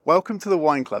Welcome to the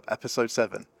Wine Club, episode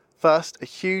 7. First, a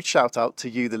huge shout out to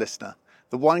you, the listener.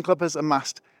 The Wine Club has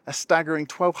amassed a staggering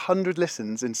 1,200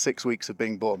 listens in 6 weeks of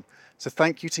being born. So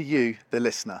thank you to you, the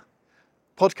listener.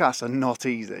 Podcasts are not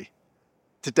easy.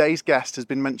 Today's guest has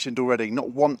been mentioned already, not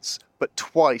once, but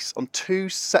twice on 2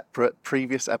 separate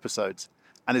previous episodes,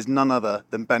 and is none other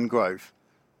than Ben Grove.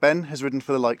 Ben has ridden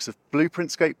for the likes of Blueprint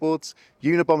skateboards,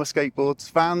 Unabomber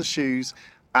skateboards, Vans shoes,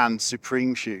 and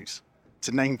Supreme shoes,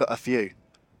 to name but a few,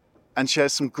 and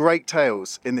shares some great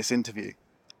tales in this interview.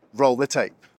 Roll the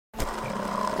tape. Who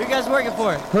are you guys working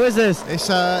for? Who is this? It's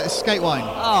skate wine.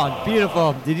 Oh,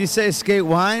 beautiful. Did you say skate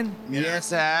wine? Yes,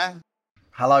 sir.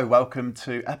 Hello, welcome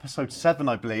to episode 7,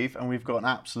 I believe, and we've got an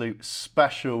absolute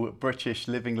special British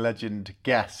living legend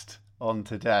guest on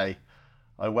today.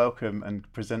 I welcome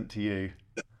and present to you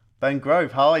Ben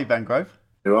Grove. How are you, Ben Grove?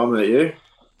 Who am I, you?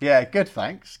 Yeah, good,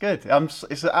 thanks. Good.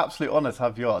 It's an absolute honour to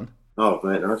have you on. Oh,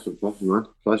 mate, nice one, man.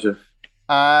 Pleasure.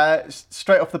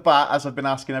 Straight off the bat, as I've been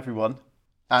asking everyone,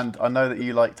 and I know that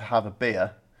you like to have a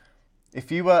beer.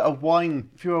 If you were a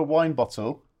wine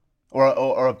bottle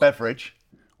or a beverage,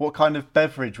 what kind of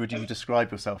beverage would you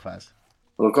describe yourself as?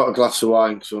 Well, I've got a glass of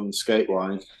wine because I'm skate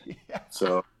wine. Yeah.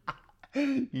 So,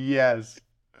 Yes.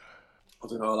 I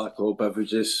don't know, I like all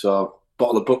beverages. So,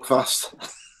 bottle of Buckfast.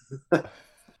 Bottle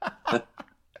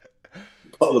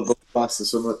of Buckfast or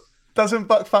something. Doesn't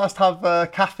Buckfast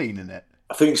have caffeine in it?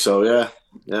 I think so, yeah.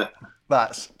 Yeah.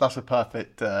 That's a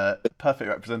perfect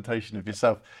representation of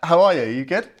yourself. How are you? You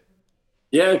good?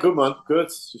 Yeah, good, man. Good.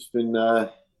 Just been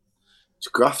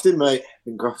just grafting, mate.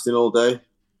 Been grafting all day.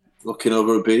 Looking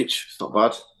over a beach. It's not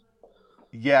bad.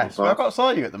 Yes. Not bad. Whereabouts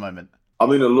are you at the moment?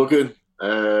 I'm in a Luggan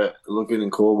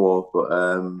in Cornwall, but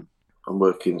I'm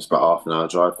working. It's about half an hour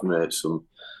drive from here. It's some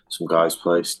guy's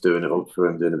place, doing it up for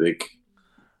him, doing a big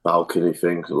balcony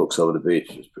thing that looks over the beach.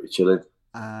 It's pretty chilling.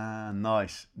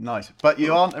 Nice. But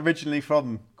you aren't originally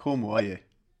from Cornwall, are you?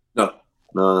 No.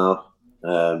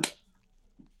 I've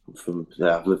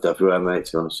lived everywhere, mate.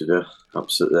 To be honest with you,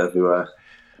 absolutely everywhere.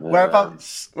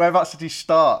 Whereabouts did you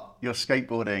start your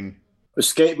skateboarding?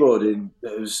 Skateboarding.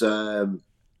 It was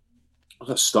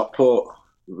at Stockport,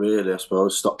 really. I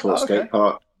suppose Stockport Skate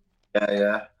Park.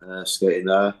 Yeah. Skating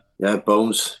there. Yeah,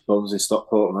 Bones in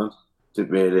Stockport, man.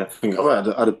 Didn't really. I think I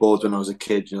had a board when I was a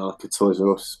kid, like a Toys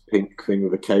R Us pink thing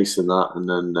with a case and that. And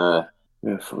then, I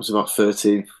was about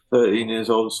 13 years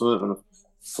old or something when I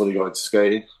fully got into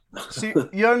skating. So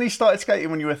you only started skating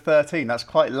when you were 13. That's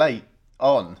quite late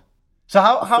on. So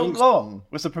how long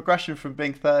was the progression from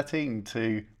being 13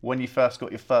 to when you first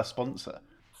got your first sponsor?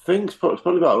 I think it's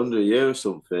probably about under a year or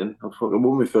something. I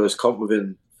won my first comp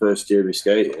within first year of me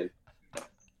skating.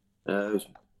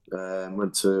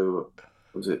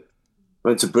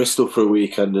 Went to Bristol for a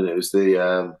weekend, and it was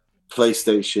the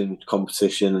PlayStation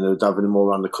competition, and they were having them all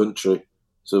around the country.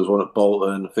 So there was one at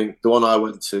Bolton. I think the one I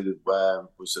went to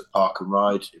was at Park and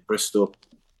Ride in Bristol.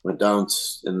 Went down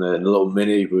in the little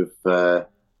mini with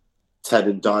Ted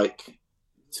and Dyke,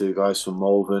 2 guys from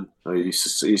Malvern. I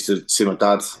used to see my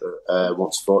dad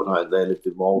once a fortnight, and they lived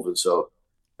in Malvern. So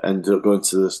I ended up going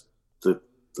to the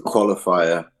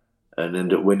qualifier and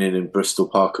ended up winning in Bristol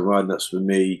Park and Ride. And that's with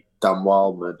me, Dan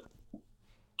Wildman,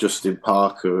 Justin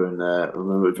Parker, and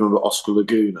remember Oscar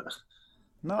Laguna?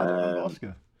 No, I don't remember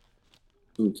Oscar.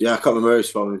 Yeah, I can't remember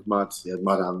his phone. He was mad. He had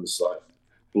mad hands, like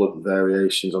blood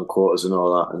variations on quarters and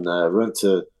all that. And we went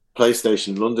to PlayStation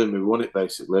in London. We won it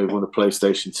basically. We won a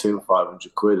PlayStation 2 for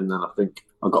 £500, and then I think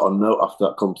I got a note after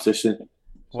that competition.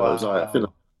 So wow. I was like,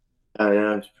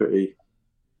 yeah, it's pretty,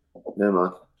 yeah,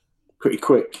 man, pretty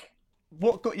quick.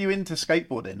 What got you into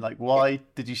skateboarding? Like, why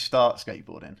did you start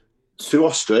skateboarding? 2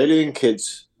 Australian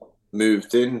kids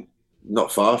moved in not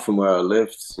far from where I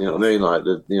lived. You know what I mean? Like,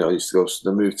 used to go.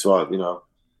 They moved to where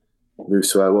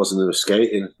I was, and they were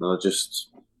skating. And I just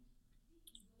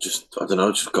I don't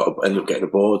know. Ended up getting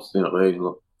aboard. You know what I mean?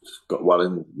 Got well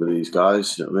in with these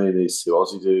guys. You know what I mean? These 2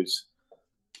 Aussie dudes,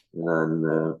 and then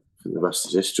the rest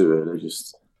is history. Really,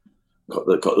 just got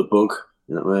the bug.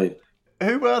 You know what I mean?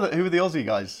 Who were the Aussie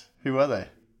guys? Who were they?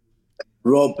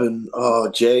 Rob and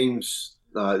James.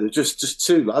 They're just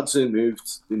 2 lads who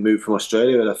moved from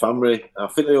Australia with their family. I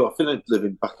think they're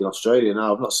living back in Australia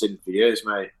now. I've not seen them for years,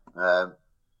 mate. But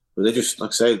they just,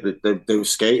 like I say, they were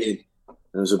skating.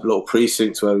 There was a little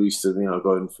precinct where we used to,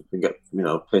 go and fucking get,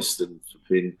 pissed and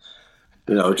fucking,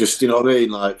 just, you know what I mean?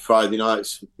 Like Friday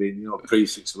nights,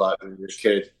 precincts like when you were a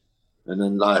kid. And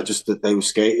then just that they were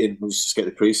skating. We used to skate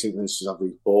the precinct and just have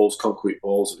these balls, concrete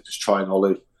balls, and just try and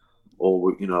ollie,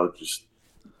 or just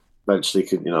eventually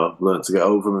could learn to get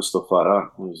over them and stuff like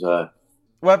that. It was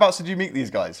whereabouts did you meet these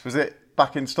guys? Was it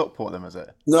back in Stockport then, was it?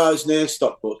 No, it's near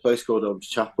Stockport, a place called Holmes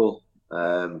Chapel.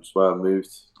 It's where I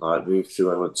moved. Moved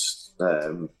to. I went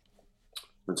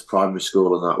to primary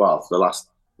school and that. Well, the last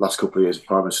couple of years of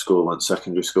primary school, went to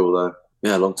secondary school there.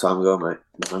 Yeah, a long time ago, mate.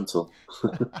 Mental.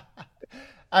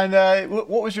 And what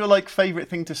was your favourite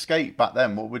thing to skate back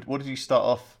then? What did you start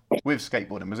off with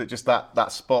skateboarding? Was it just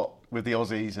that spot with the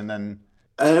Aussies and then?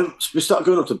 We started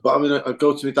going up to. I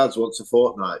go to my dad's once a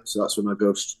fortnight, so that's when I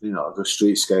go. I go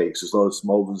street skate. 'Cause there's loads of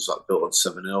Malverns built on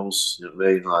Seven Hills. You know what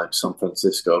I mean? Like San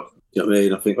Francisco. You know what I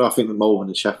mean? I think the Malvern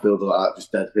and Sheffield are like that,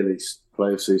 just dead hilly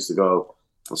place. I used to go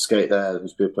and skate there. There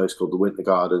used to be a place called the Winter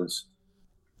Gardens,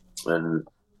 and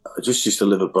I just used to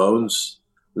live at Bones.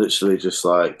 Literally, just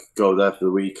go there for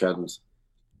the weekend.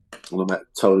 And I met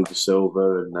Tony De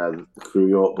Silva and the Crew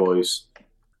York boys.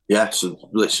 Yeah, so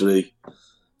literally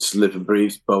just live and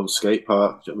breathe Bones Skate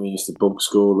Park. Do you know what I mean? Used to bunk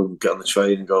school and get on the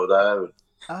train and go there.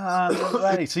 No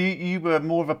way. So you were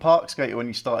more of a park skater when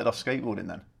you started off skateboarding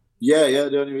then? Yeah.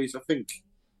 The only reason I think,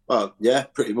 well, yeah,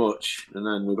 pretty much. And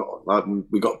then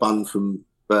we got banned from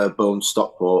Bones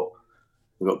Stockport.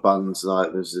 We got banned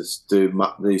there's this dude,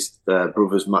 these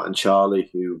brothers Matt and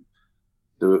Charlie, who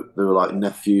they were like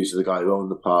nephews of the guy who owned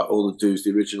the park. All the dudes,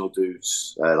 the original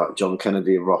dudes, like John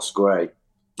Kennedy and Ross Gray.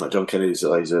 Like John Kennedy's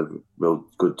he's a real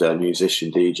good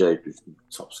musician, DJ,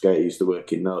 top skater. He used to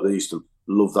work in there. They used to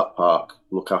love that park,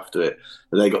 look after it.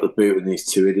 And they got the boot, and these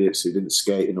two idiots who didn't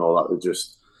skate and all that, they're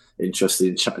just interested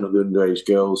in chatting up the underage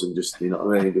girls and just, you know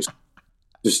what I mean,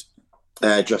 just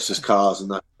dressed as cars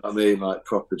and that. I mean,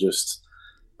 proper just.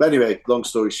 But anyway, long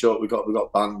story short, we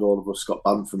got banned. All of us got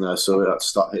banned from there, so we had to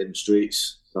start hitting the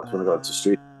streets. That's when I got into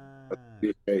street.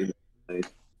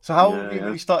 So how old were you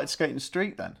when you started skating the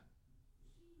street then?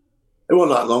 It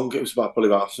wasn't that long. It was probably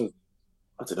about,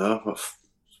 I don't know,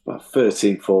 about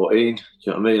 13, 14. Do you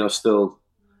know what I mean? I was still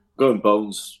going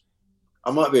Bones. I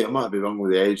might be wrong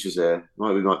with the ages here. It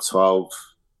might be 12,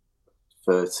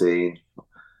 13.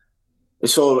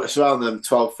 It's around them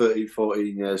 12, 13,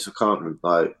 14 years. I can't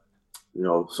remember,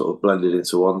 sort of blended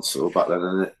into one sort of back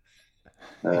then,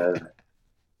 isn't it?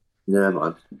 Yeah,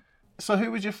 man. So who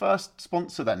was your first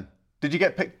sponsor then? Did you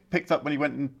get picked up when you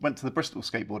went to the Bristol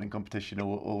skateboarding competition,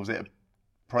 or was it a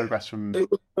progress from? There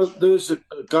was a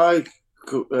guy,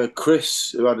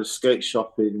 Chris, who had a skate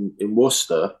shop in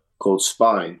Worcester called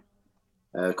Spine.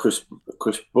 Chris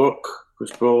Braun.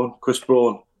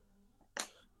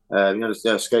 He had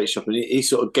a skate shop, and he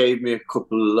sort of gave me a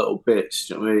couple of little bits.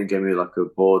 Do you know what I mean? He gave me a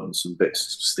board and some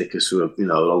bits, stickers for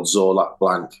an old Zorlak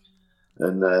blank,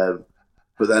 and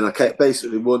but then I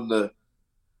basically won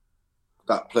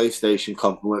that PlayStation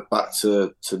comp and went back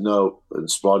to Note, and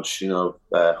Splodge,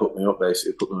 hooked me up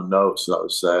basically, put me on Note. So that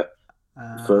was the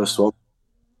first one.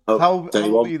 How old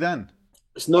were you then?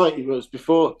 It was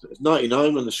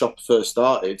 99 when the shop first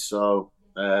started, so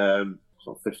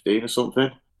 15 or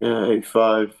something. Yeah,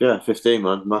 85. Yeah, 15,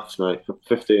 man. Maths, mate.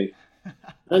 15.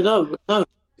 No,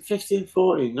 15,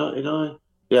 14, 99.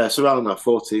 Yeah, it's around that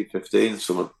 14, 15,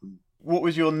 something. What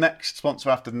was your next sponsor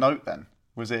after Note then?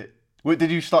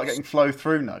 Did you start getting flow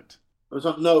through Note? I was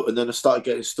on Note, and then I started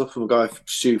getting stuff from a guy,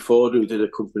 Stu Ford, who did a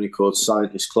company called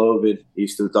Scientist Clothing. He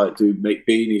used to make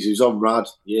beanies. He was on Rad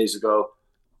years ago.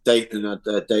 Dayton and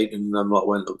them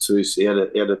went up to he had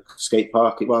a skate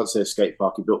park. He won't say a skate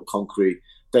park. He built concrete.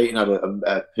 Dayton had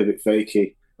a pivot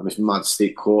fakie on this mad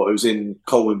steep court. It was in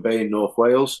Colwyn Bay in North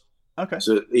Wales. Okay.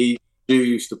 So he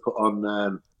used to put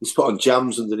on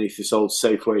jams underneath this old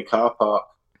Safeway car park.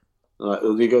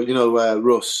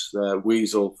 Russ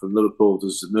Weasel from Liverpool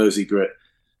does the Mersey Grit.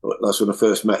 That's when I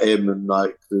first met him, and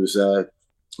there was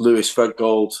Lewis Fred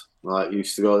Gold.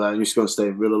 Used to go there. I used to go and stay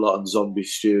in Rill a lot on Zombie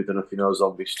Stew. I don't know if you know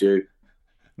Zombie Stew.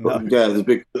 No. But, yeah,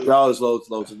 there's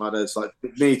loads of mad heads. Like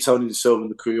me, Tony De Silva, and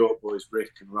the Crew York boys,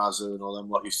 Rick and Razza, and all them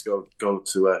used to go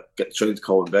to get the train to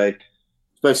Colwyn Bay.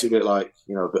 It's basically a bit like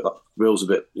Rill's a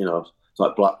bit, it's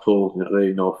like Blackpool,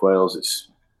 North Wales. It's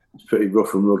pretty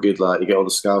rough and rugged. You get all the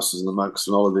Scousers and the Manx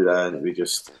on holiday there, and it'd be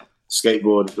just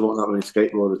skateboard. There weren't that many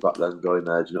skateboarders back then going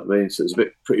there. Do you know what I mean? So it was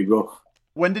pretty rough.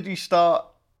 When did you start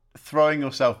throwing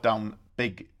yourself down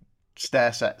big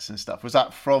stair sets and stuff? Was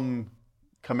that from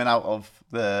coming out of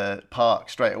the park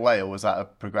straight away, or was that a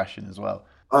progression as well?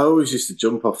 I always used to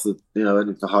jump off the,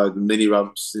 the mini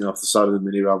ramps, off the side of the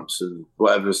mini ramps and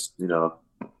whatever's,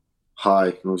 high.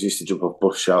 I always used to jump off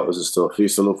bus shouters and stuff. I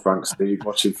used to love Frank Steve,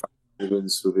 watching Frank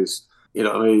Stevens with his,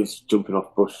 jumping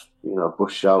off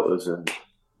bus shouters. And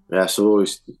yeah, so I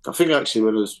think actually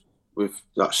when I was with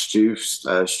that Stu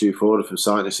Ford from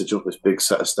Scientist, I jumped this big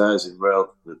set of stairs in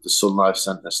Rail, the Sun Life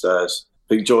Centre stairs.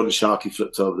 I think Jordan Sharkey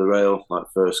flipped over the rail,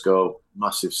 first go,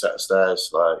 massive set of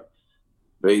stairs.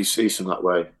 But he's from that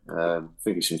way. I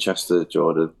think he's from Chester,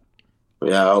 Jordan. But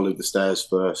yeah, I ollied the stairs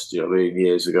first, you know what I mean,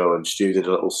 years ago, and Stu did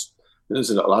there's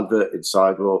a little advert in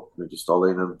Sidewalk, and just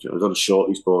ollieing them. You know, I was on a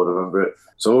shorties board, I remember it.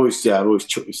 So I've always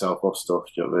chucked myself off stuff,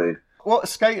 do you know what I mean? What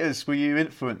skaters were you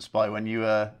influenced by when you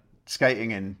were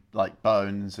skating in like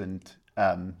Bones and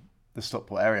the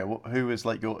Stockport area? Who was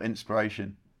like your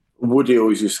inspiration? Woody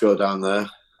always used to go down there.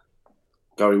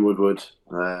 Gary Woodward,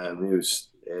 he was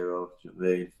a hero, do you know what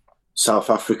I mean? South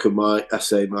African Mike,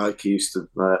 SA Mike, he used to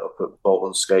up at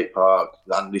Bolton Skate Park.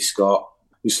 Andy Scott,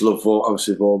 used to love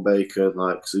obviously Vaughan Baker,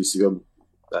 like, cause I used to go.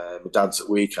 My dad's at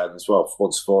weekend as well,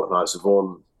 once a fortnight. So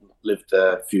Vaughan lived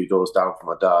a few doors down from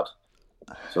my dad.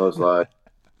 So I was like,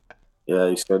 yeah,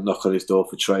 he used to go knock on his door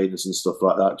for trainers and stuff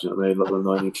like that. Do you know what I mean? Little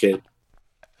annoying kid,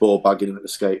 ball bagging him at the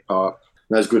skate park.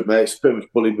 And those good mates, pretty much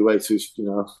bullied me way to his,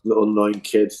 little annoying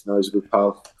kid. Now he's a good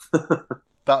pal.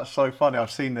 That's so funny.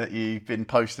 I've seen that you've been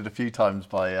posted a few times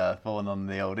by Vaughan on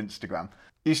the old Instagram.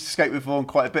 You used to skate with Vaughan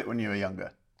quite a bit when you were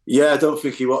younger. Yeah, I don't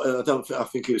think he was. I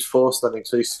think it was forced. I think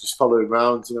so. I used to just follow him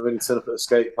around. You know, when he turned up at the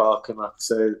skate park, and like I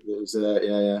say, it was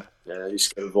yeah. I used to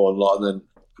skate with Vaughan a lot, and then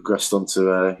progressed on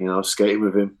to skating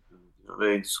with him. You know what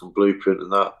I mean? Some Blueprint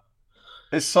and that.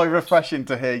 It's so refreshing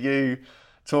to hear you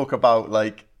talk about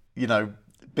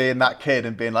being that kid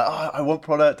and being like, oh, I want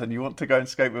product, and you want to go and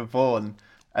skate with Vaughan,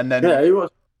 and then Yeah, he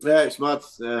was. Yeah, it's mad.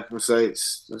 Yeah, I say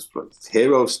it's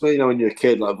heroes. You know, when you're a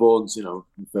kid, like Vaughan's, my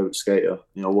favourite skater.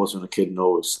 I was when a kid and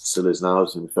always still is now.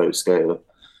 He's my favourite skater.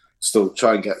 Still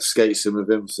try and get skates in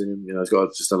with him. So, he's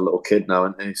got just a little kid now,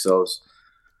 isn't he? So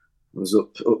I was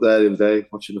up there the other day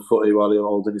watching the footy while he was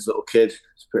holding his little kid.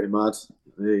 It's pretty mad.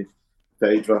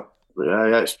 Phaedra. But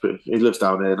yeah, it's pretty. He lives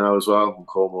down here now as well in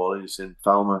Cornwall. He's in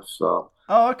Falmouth. So.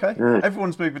 Oh, okay. Yeah.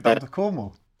 Everyone's moving down to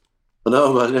Cornwall. I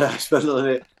know, man. Yeah, spending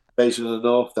it. Based in the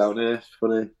north down here. It's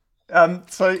funny.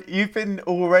 So you've been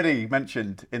already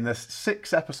mentioned in the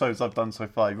 6 episodes I've done so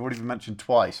far. You've already been mentioned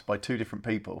twice by 2 different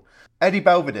people. Eddie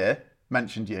Belvedere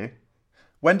mentioned you.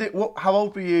 How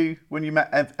old were you when you met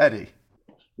Eddie?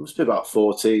 It must be about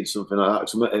 14, something like that.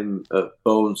 Because I met him at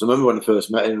Bones. I remember when I first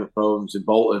met him at Bones in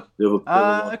Bolton. The other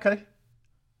one. Okay.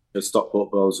 At Stockport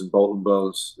Bones and Bolton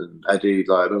Bones. And Eddie,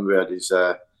 I remember Eddie's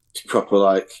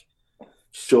proper,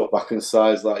 short back and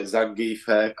sides, like Zangief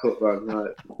haircut,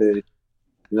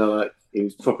 he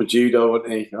was proper judo,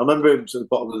 wasn't he? I remember him to the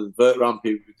bottom of the vert ramp.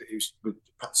 He was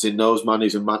practicing nose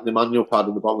manies and the manual pad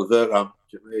on the bottom of the vert ramp.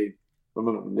 Do you know what I mean? I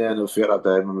remember, I'll never forget that day.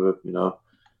 I remember, when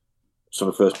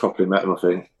I first properly met him, I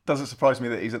think. Doesn't surprise me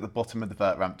that he's at the bottom of the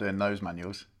vert ramp doing nose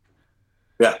manuals.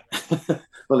 Yeah.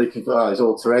 Well, he's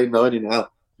all terrain though, isn't he now?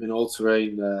 Been all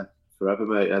terrain forever,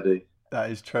 mate, Eddie. That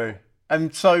is true.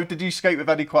 And so, did you skate with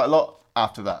Eddie quite a lot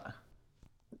after that?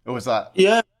 Or was that...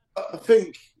 Yeah, I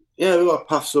think, our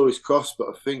paths always crossed, but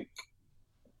I think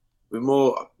we're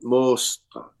more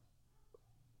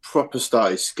proper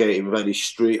started skating with Eddie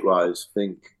streetwise, I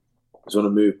think, was when I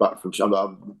moved back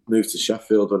I moved to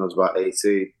Sheffield when I was about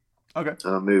 18. Okay.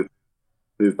 And I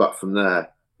moved back from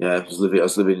there. Yeah, I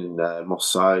was living in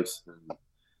Moss Side. And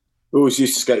we always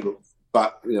used to skate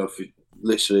back, if you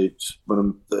literally,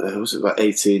 when was it about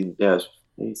 18? Yeah,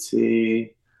 18.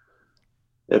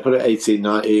 Yeah, probably 18,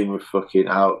 19. We're fucking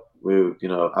out. We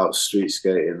were, out street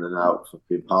skating and out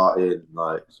fucking partying.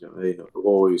 Like, you know what I mean?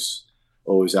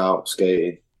 Always out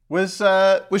skating. Was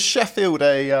Sheffield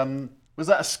was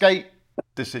that a skate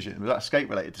decision? Was that a skate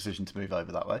related decision to move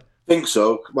over that way? I think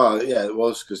so. Well, yeah, it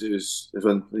was because it was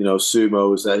when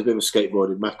sumo was there. It was a bit of a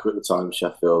skateboarding mecca at the time,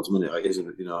 Sheffield. I mean, it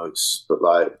isn't. It's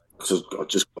because I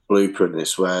just got Blueprint.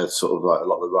 It's where sort of a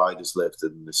lot of the riders lived,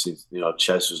 and it seems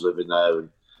Ches was living there, and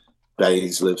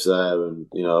Baines lives there, and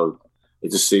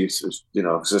it just seems as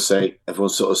I say, everyone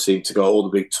sort of seemed to go. All the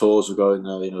big tours were going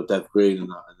there. Dev Green and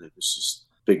that, and it was just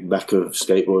big mecca of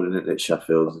skateboarding in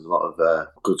Sheffield. There's a lot of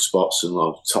good spots and a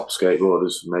lot of top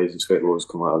skateboarders, amazing skateboarders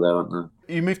come out of there, aren't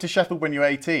there? You moved to Sheffield when you were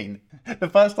 18. The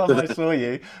first time I saw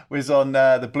you was on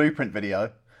the Blueprint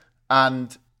video,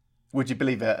 and would you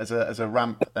believe it, as a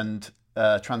ramp and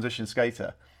transition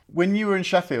skater. When you were in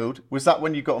Sheffield, was that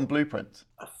when you got on Blueprint?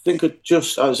 I think I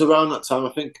was around that time. I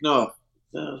think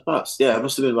it must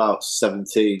have been about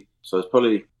 17. So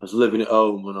I was living at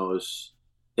home when I was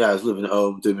living at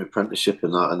home doing my apprenticeship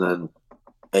and that, and then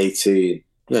 18.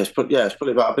 It's probably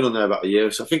about, I've been on there about a year.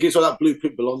 So I think it's like that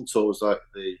Blueprint Belong tour was like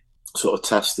the sort of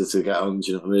tester to get on,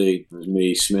 do you know what I mean? It was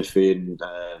me, Smithy and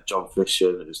John Fisher,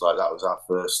 and it was like, that was our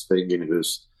first thing, and it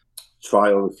was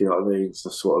trial, if you know what I mean. So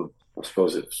that's what I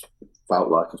suppose it felt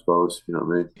like, if you know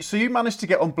what I mean. So you managed to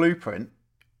get on Blueprint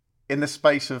in the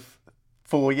space of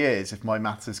 4 years, if my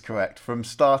maths is correct, from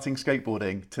starting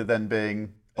skateboarding to then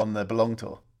being on the Belong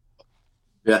tour.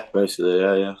 Yeah, basically,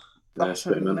 yeah. That's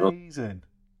Pretty mental. amazing.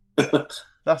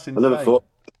 That's I never insane. thought.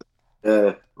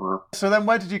 Yeah, wow. So then,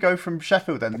 where did you go from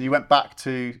Sheffield? Then you went back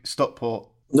to Stockport.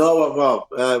 No,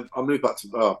 I moved back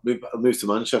to I moved to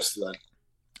Manchester then.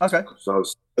 Okay. So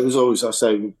it was always, I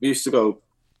say, we used to go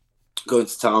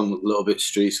into town a little bit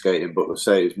street skating, but I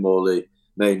say it was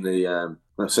mainly I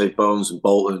say Bones and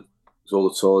Bolton. Because all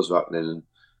the tours were happening, and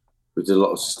we did a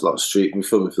lot of street. We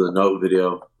filmed for the Note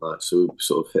video, like so. We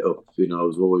sort of hit up. I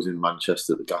was always in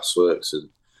Manchester at the Gasworks and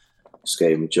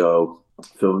skating with Joe,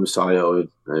 filming with Sayo,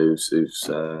 who's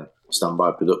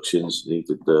Standby Productions. He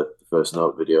did the first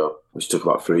Note video, which took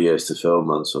about 3 years to film,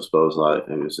 and so I suppose like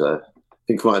it was. I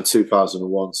think it came out in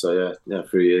 2001, so yeah,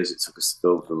 3 years it took us to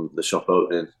film from the shop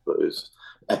opening, but it was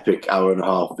epic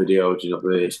hour-and-a-half video. Do you know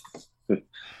what I mean?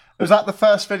 Was that the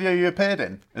first video you appeared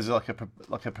in as like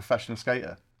a professional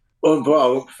skater? Well, I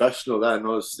wasn't professional then. I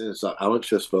was like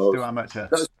amateur, I suppose. Still amateur.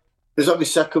 It was like my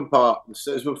second part. It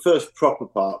was my first proper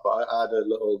part, but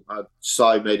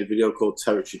Si made a video called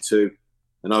Territory 2,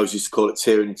 and I always used to call it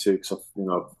Tyranny 2 because I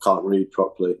can't read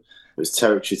properly. It was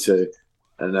Territory 2,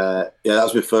 and that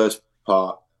was my first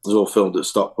part. It was all filmed at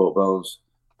Stockport Bones.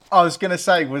 I was going to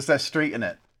say, was there street in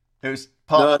it? It was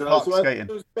park skating. It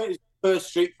was first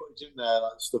street footage in there,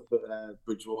 like stuff at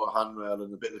Bridgewater Handrail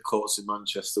and a bit of the courts in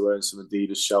Manchester wearing some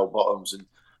Adidas shell bottoms and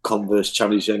Converse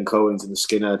Chinese Yen Coins and the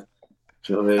skinhead.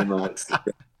 Do you know what I mean? Like,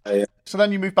 yeah. So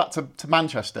then you moved back to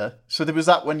Manchester. So was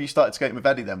that when you started skating with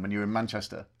Eddie then, when you were in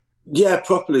Manchester? Yeah,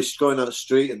 properly going out the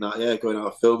street and that, going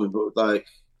out filming. But like,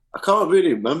 I can't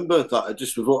really remember that. I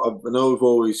know we've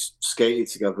always skated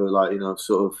together, like,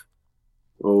 sort of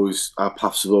always, our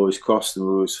paths have always crossed and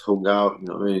we always hung out, you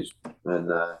know what I mean?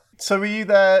 And so were you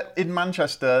there in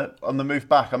Manchester on the move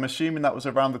back? I'm assuming that was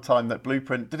around the time that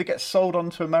Blueprint, did it get sold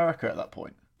on to America at that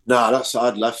point? No,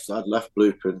 I'd left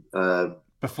Blueprint.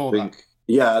 Before that?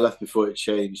 Yeah, I left before it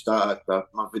changed. My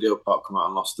video part came out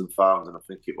on Lost and Found, and I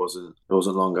think it wasn't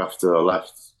long after I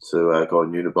left to go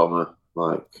on Unabomber.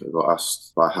 Like, I got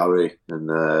asked by Harry and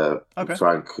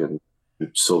Frank and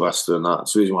Sylvester and that.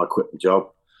 That's the reason why I quit the job.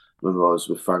 I remember I was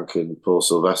with Frank and Paul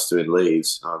Sylvester in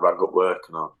Leeds, and I rang up work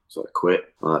and I sort of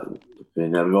quit. Like,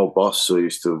 my old boss who I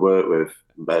used to work with,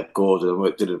 Gordon,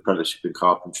 did an apprenticeship in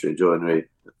carpentry and joinery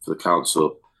for the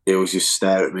council. He always just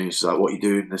stare at me. He's like, "What are you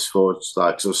doing this for?" It's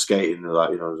like, because I was skating, like,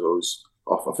 I was always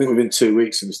off. I think within 2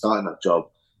 weeks of me starting that job,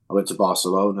 I went to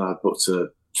Barcelona. I booked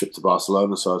a trip to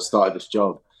Barcelona, so I started this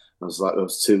job. I was like, it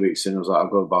was 2 weeks in. I was like,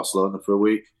 I'm going to Barcelona for a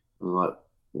week. I'm like,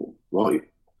 what?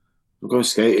 I'm going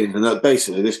skating, and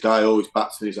basically this guy always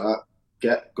backs me. He's like,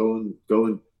 go and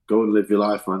live your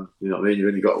life, man. You know what I mean? You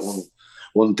only got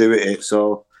one do it.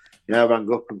 So yeah, I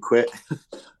rang up and quit.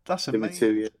 That's Give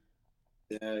amazing. me 2 years.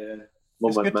 Yeah.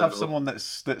 It's good to have someone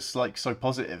that's like so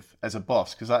positive as a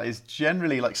boss, because that is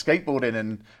generally like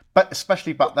skateboarding, but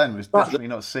especially back then was definitely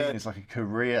not seen as like a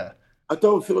career. I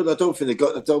don't think they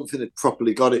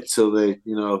properly got it till they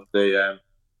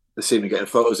see me getting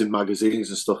photos in magazines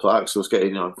and stuff like that. So I was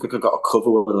getting, I think I got a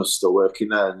cover when I was still working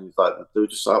there, and like they were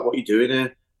just like, "What are you doing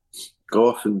here? Go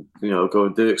off and go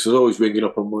and do it." Because I was always ringing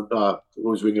up on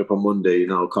Monday.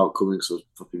 Can't come in because I was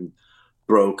fucking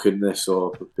broken this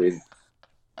or fucking.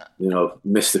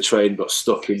 Missed the train, got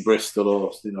stuck in Bristol,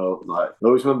 or like I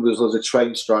always remember there was loads of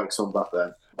train strikes on back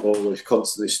then. Always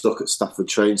constantly stuck at Stafford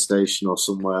train station or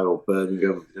somewhere, or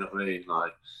Birmingham. You know what I mean?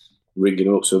 Like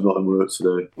ringing up, so nothing work to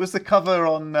do. Was the cover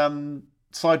on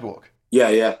Sidewalk? Yeah.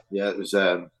 It was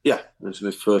it was my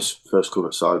first cover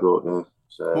at Sidewalk. Yeah.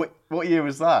 So, what year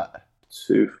was that?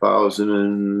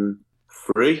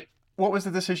 2003. What was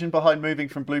the decision behind moving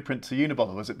from Blueprint to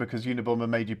Unabomber? Was it because Unabomber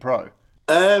made you pro?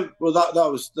 That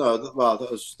was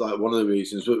like one of the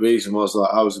reasons. But the reason was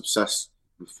like I was obsessed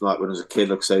with, like, when I was a kid.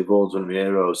 Like I say, Vaughan's one of my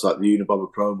heroes. Like the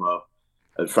Unabomber promo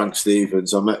and Frank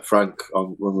Stevens. I met Frank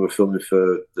when we were filming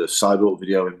for the Sidewalk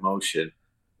video in Motion.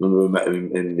 When we met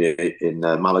him in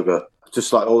Malaga.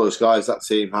 Just like all those guys, that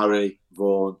team: Harry,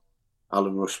 Vaughan,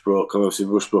 Alan Rushbrook. Obviously,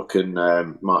 Rushbrook and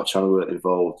Mark Channel were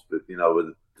involved. But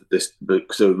with this,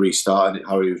 because they were restarting it,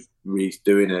 Harry was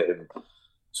redoing it, and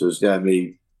so it was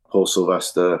me, Paul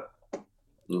Sylvester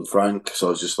and Frank. So I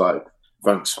was just like,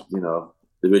 Frank's, the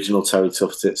original Terry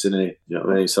Tough Tits, isn't he? You know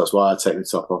what I mean? So that's why I take my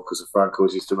top off, because Frank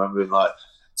always used to remember him like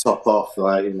top off,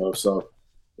 like, so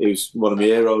he was one of my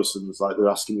heroes, and it was like they were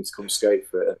asking me to come skate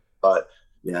for it. Like,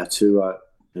 yeah, too right.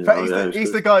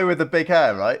 He's the guy with the big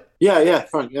hair, right? Yeah,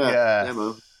 Frank, yeah,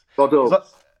 man.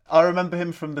 I remember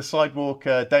him from the Sidewalk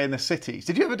Day in the City.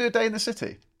 Did you ever do a Day in the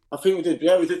City? I think we did.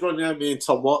 Yeah, we did one. Yeah, me and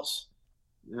Tom Watts.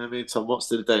 Yeah, me and Tom Watts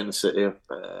did a day in the city. I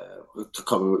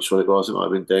can't remember which one it was. It might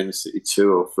have been Day in the City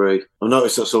 2 or 3. I've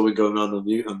noticed that's all going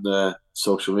on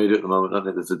social media at the moment, hasn't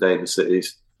it? There's a Day in the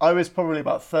Cities. I was probably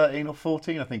about 13 or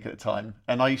 14, I think, at the time.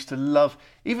 And I used to love,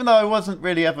 even though I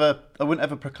wouldn't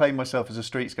ever proclaim myself as a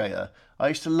street skater, I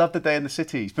used to love the day in the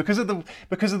cities because of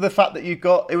the fact that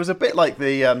it was a bit like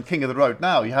the King of the Road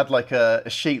now. You had like a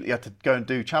sheet that you had to go and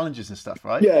do challenges and stuff,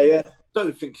 right? Yeah, yeah. I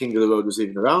don't think King of the Road was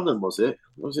even around then, was it?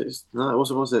 Was it? No, it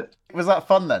wasn't, was it? Was that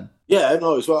fun then? Yeah,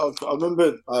 no, as well. I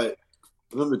remember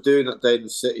doing that Day in the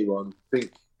City one. I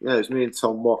think, yeah, it was me and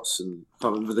Tom Watts, and I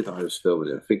can't remember the guy who was filming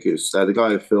it. I think it was the guy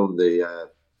who filmed the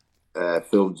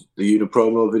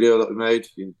Unipromo video that we made,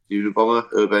 Unabomber,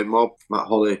 Urban Mob, Matt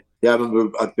Holly. Yeah, I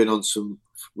remember I'd been on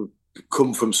we'd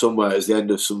come from somewhere as the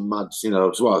end of some mad,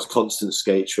 as well as constant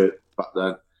skate trip back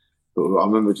then. But I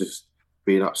remember just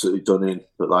being absolutely done in,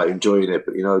 but like enjoying it.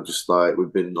 But just like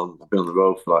I've been on the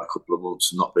road for like a couple of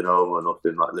months and not been home or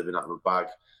nothing, like living out of a bag.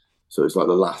 So it's like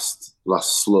the last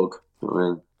slug. I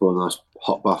mean, for a nice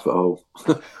hot bath at home.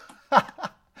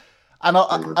 And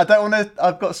I don't want to.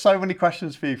 I've got so many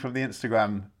questions for you from the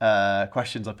Instagram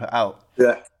questions I put out.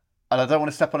 Yeah. And I don't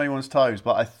want to step on anyone's toes,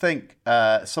 but I think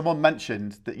someone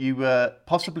mentioned that you were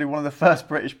possibly one of the first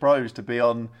British pros to be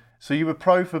on. So you were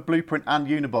pro for Blueprint and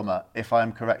Unabomber, if I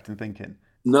am correct in thinking.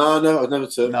 No, I've never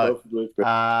turned pro for Blueprint.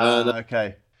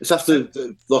 Okay. It's after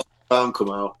the Lost and Found come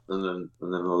out, and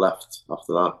then I left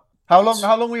after that. How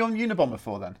long were you on Unabomber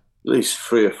for then? At least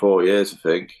 3 or 4 years, I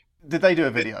think. Did they do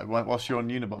a video whilst you're on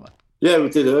Unabomber? Yeah, we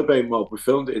did Urban Mob. We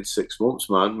filmed it in 6 months,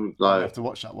 man. I have to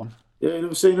watch that one. Yeah, you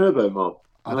never seen Urban Mob?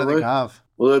 I don't think I have.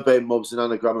 Well, Urban Mob's an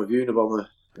anagram of Unabomber.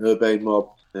 Urban Mob.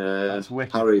 That's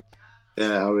wicked. Harry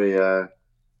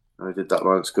did that,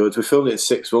 man. It's good. We filmed it in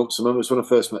 6 months. I remember it was when I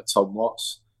first met Tom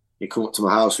Watts. He'd come up to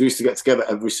my house. We used to get together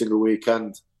every single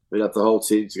weekend. We'd have the whole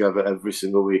team together every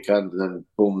single weekend, and then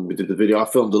boom, we did the video. I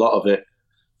filmed a lot of it.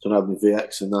 So I had my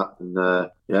VX and that, and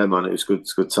yeah, man, it was good.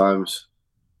 It's good times.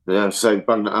 But yeah, so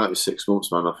bang that out in 6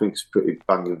 months, man. I think it's a pretty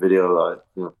banging video.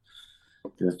 Like,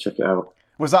 check it out.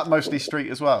 Was that mostly street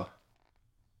as well?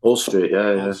 All street,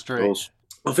 yeah. All street.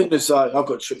 I think there's I've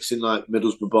got tricks in like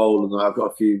Middlesbrough Bowl, and I've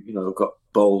got a few, I've got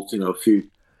bowls, a few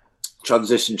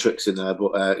transition tricks in there.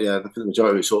 But yeah, I think the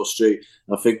majority of it's all street.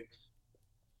 And I think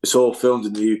it's all filmed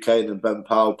in the UK, and then Ben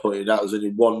Powell pointed out there's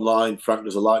only one line. Frank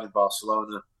does a line in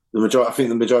Barcelona. I think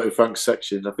the majority of Frank's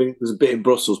section. I think there's a bit in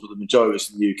Brussels, but the majority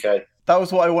is in the UK. That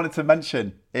was what I wanted to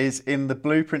mention. Is in the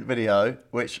Blueprint video,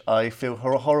 which I feel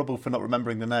horrible for not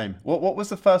remembering the name. What was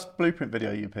the first Blueprint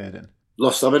video you appeared in?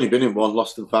 I've only been in one,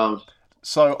 Lost and Found.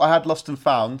 So I had Lost and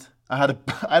Found. I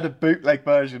had a bootleg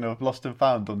version of Lost and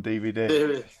Found on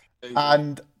DVD,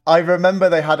 and I remember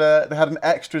they had an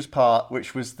extras part,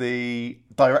 which was the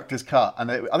director's cut,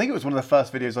 and I think it was one of the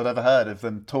first videos I'd ever heard of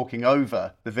them talking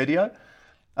over the video.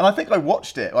 And I think I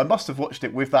watched it. I must have watched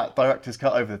it with that director's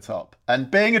cut over the top. And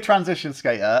being a transition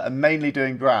skater and mainly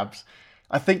doing grabs,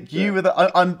 I think you were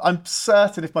I'm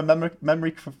certain, if my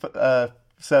memory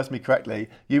serves me correctly,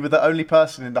 you were the only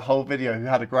person in the whole video who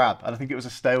had a grab, and I think it was a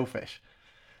stalefish.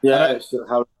 Yeah,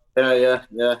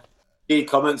 yeah. He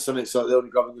comments on it, so the only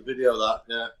grab in the video.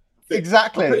 That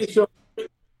exactly.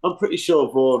 I'm pretty sure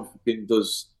Vaughan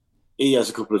does. He has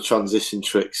a couple of transition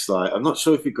tricks. Like, I'm not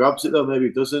sure if he grabs it though. Maybe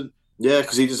he doesn't. Yeah,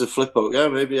 because he does a flip out. Yeah,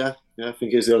 maybe. Yeah. I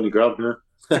think he's the only grab.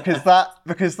 Yeah.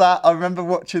 because that I remember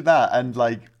watching that, and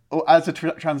like as a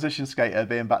transition skater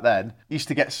being back then, used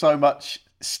to get so much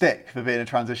stick for being a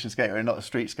transition skater and not a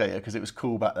street skater because it was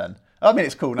cool back then. I mean,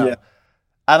 it's cool now. Yeah.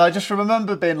 And I just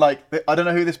remember being like, I don't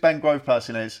know who this Ben Grove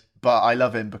person is, but I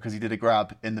love him because he did a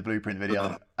grab in the Blueprint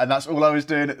video, and that's all I was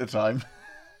doing at the time.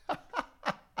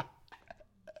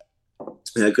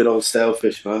 Yeah, good old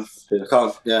stalefish, man. I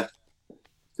can't. Yeah.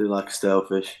 Do like a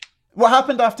stalefish. What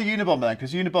happened after Unabomber then?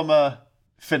 Because Unabomber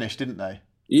finished, didn't they?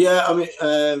 Yeah, I mean,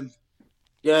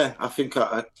 yeah, I think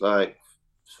I like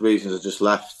reasons I just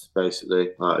left basically.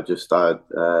 Like,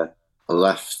 I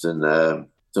left and I don't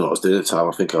know what I was doing at the time.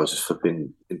 I think I was just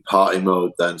flipping in party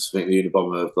mode then. So I think the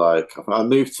Unabomber I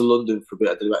moved to London for a bit.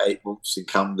 I did about 8 months in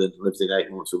Camden. Lived in 8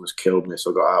 months, almost killed me,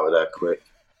 so I got out of there quick.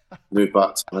 Moved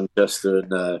back to Manchester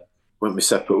and went my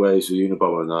separate ways with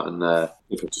Unabomber and that, and I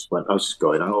think I was just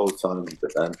going out all the time,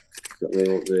 but then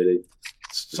really.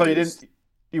 So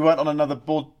you weren't on another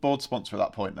board sponsor at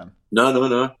that point then? No. I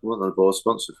wasn't on a board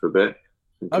sponsor for a bit.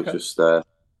 I think it was just I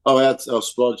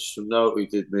was splodged from Note. We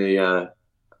did me like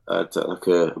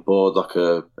a board, like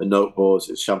a note board.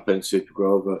 It's Champagne Super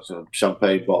Grover, so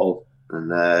champagne bottle,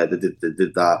 and they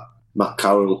did that. Matt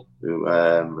Carroll, who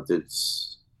I had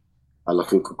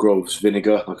like a Grove's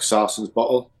vinegar, like a Sarson's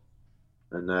bottle.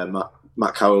 And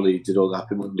Matt Cowley did all the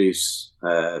Happy Mondays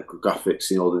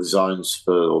graphics, all the designs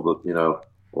for all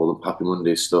the Happy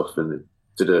Mondays stuff, and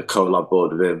did a collab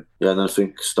board with him. Yeah, and then I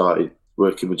think started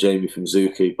working with Jamie from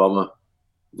Zuki Bomber,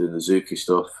 doing the Zuki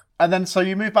stuff. And then, so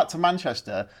you moved back to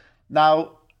Manchester.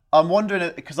 Now, I'm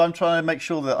wondering, because I'm trying to make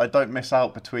sure that I don't miss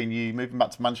out between you moving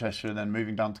back to Manchester and then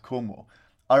moving down to Cornwall.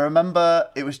 I remember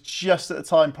it was just at the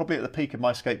time, probably at the peak of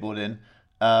my skateboarding.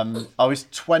 I was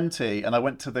 20 and I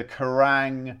went to the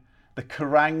Kerrang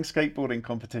skateboarding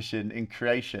competition in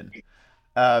Creation.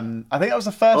 I think that was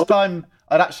the first time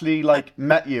I'd actually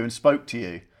met you and spoke to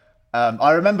you.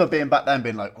 I remember being back then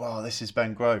being like, wow, this is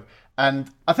Ben Grove.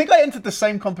 And I think I entered the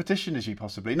same competition as you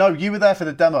possibly. No, you were there for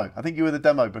the demo. I think you were the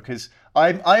demo because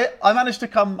I managed to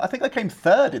come, I think I came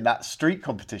third in that street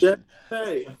competition. Yeah,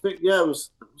 I think, it was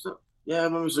I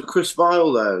remember it was a Chris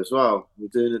Vile there as well. We were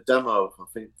doing a demo. I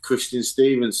think Christian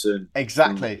Stevenson.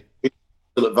 Exactly.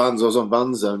 Still at Vans, I was on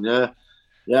Van Zone, yeah.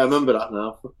 Yeah, I remember that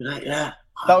now. Yeah.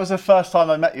 That was the first time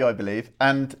I met you, I believe.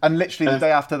 And literally the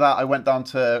day after that, I went down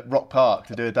to Rock Park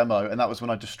to do a demo, and that was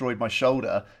when I destroyed my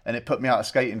shoulder, and it put me out of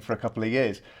skating for a couple of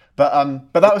years. But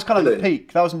that was kind of the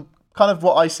peak. That was kind of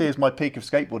what I see as my peak of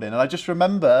skateboarding. And I just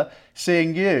remember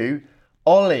seeing you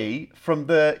ollie from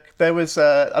there was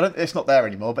it's not there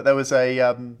anymore, but there was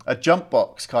a jump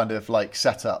box kind of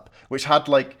setup, which had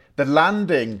the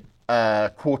landing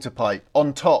quarter pipe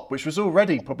on top, which was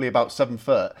already probably about 7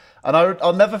 foot. And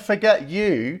I'll never forget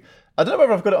you. I don't know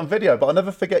whether I've got it on video, but I'll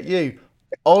never forget you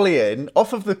ollieing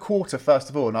off of the quarter first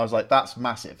of all. And I was like, that's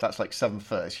massive. That's 7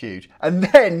 foot. It's huge. And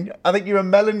then I think you were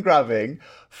melon grabbing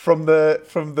from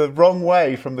the wrong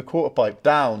way from the quarter pipe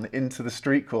down into the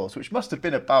street course, which must have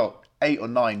been about 8 or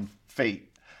 9 feet.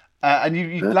 And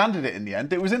you landed it in the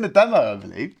end. It was in the demo, I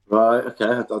believe. Right, okay.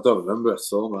 I don't remember it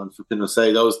at all, man. For goodness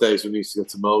sake, those days we used to go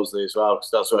to Moseley as well,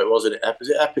 because that's where it was. Was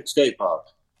it Epic Skate Park?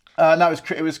 No,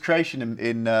 it was Creation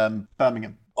in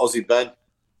Birmingham. Aussie Ben,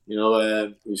 he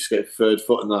used to get third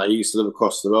foot and that. He used to live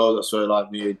across the road. That's where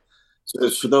me. So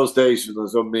for those days, when I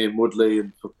was on me and Woodley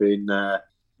and fucking,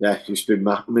 used to be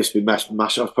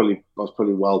mash. I was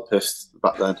probably well pissed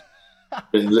back then.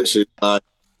 And literally, I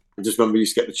just remember you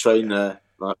used to get the train there,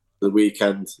 the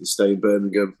weekend and stay in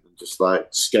Birmingham and just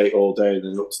skate all day and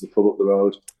then up to the pub up the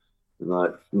road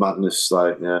and madness,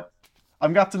 yeah.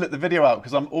 I'm gonna have to let the video out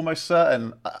because I'm almost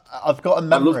certain I've got a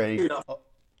memory.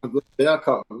 I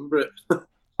can't remember it.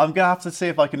 I'm gonna have to see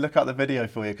if I can look out the video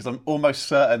for you because I'm almost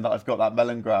certain that I've got that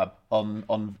melon grab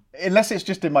on unless it's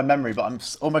just in my memory, but I'm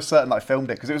almost certain that I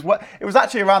filmed it because it was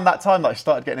actually around that time that I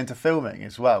started getting into filming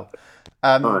as well.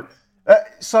 Right.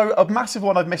 So a massive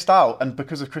one I've missed out, and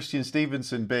because of Christian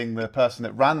Stevenson being the person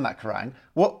that ran that Kerrang,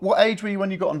 what age were you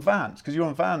when you got on Vans? Because you were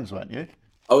on Vans, weren't you?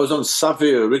 I was on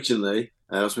Savia originally.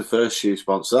 That was my first shoe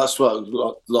sponsor. That's what a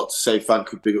lot to say. Fan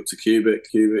could big up to Cubic.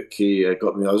 Cubic, he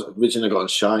got me. I was originally got on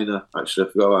Shiner. Actually,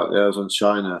 I forgot about. Yeah, I was on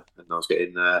Shiner, and I was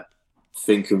getting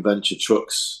Think and Venture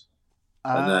trucks,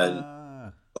 and then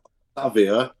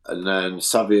Savia, and then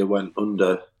Savia went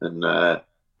under, and I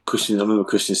remember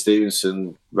Christian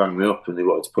Stevenson rang me up and he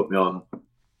wanted to put me on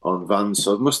Vans.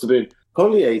 So it must have been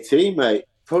probably 18, mate.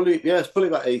 It's probably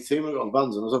about 18 when I got on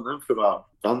Vans, and I was on them for about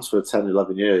Vans for 10,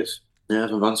 11 years. Yeah, I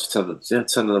was on Vans for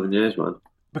 10, 11 years, man.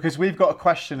 Because we've got a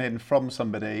question in from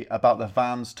somebody about the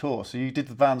Vans tour. So you did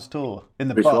the Vans tour in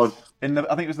the Which bus. one?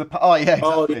 I think it was the. Oh yeah,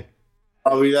 exactly.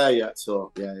 Are we there yet?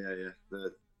 So yeah.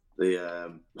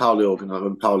 The Pauli organised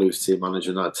when Pauli was team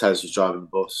manager, and that Tez was driving the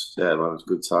bus. Yeah, man, it was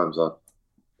good times. That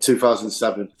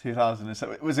 2007.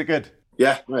 2007. Was it good?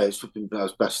 Yeah, mate, that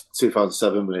was best.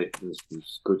 2007, mate. It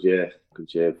was a good year.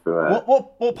 Good year for.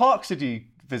 What parks did you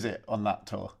visit on that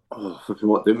tour? Oh,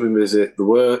 what didn't we visit? The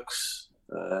Works.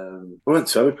 We went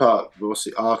to every park. What's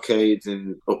the Arcade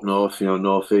in up north?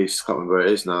 Northeast. Can't remember where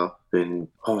it is now.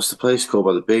 What's the place called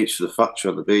by the beach? The factory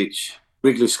on the beach.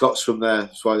 Wrigley Scott's from there.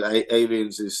 That's why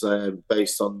Aliens is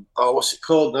based on. Oh, what's it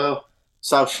called now?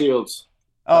 South Shields.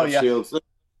 Oh, South yeah. Shields.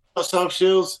 Not South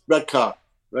Shields. Red Car.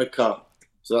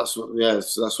 So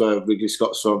that's where Wrigley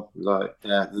Scott's from.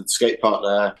 The skate park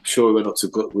there. I'm sure we went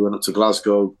up to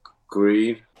Glasgow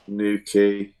Green,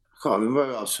 Newquay. I can't remember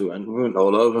where else we went. We went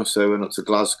all over. So we went up to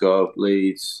Glasgow,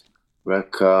 Leeds,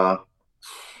 Red Car.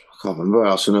 I can't remember where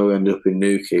else. I know we ended up in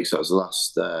Newquay. So that was the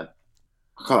last. I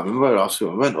can't remember where else we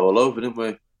went. We went all over, didn't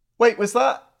we? Wait, was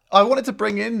that? I wanted to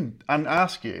bring in and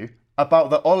ask you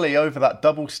about the ollie over that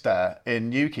double stair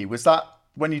in Newquay. Was that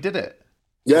when you did it?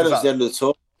 Yeah, that was the end of the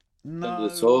tour. No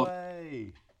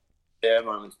way. Yeah,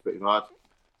 man, it's pretty mad.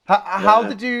 How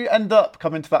did you end up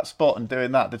coming to that spot and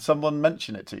doing that? Did someone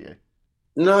mention it to you?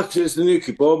 No, because it's the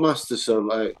Newquay Boardmaster,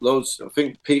 so loads. I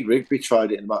think Pete Rigby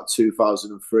tried it in about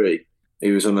 2003,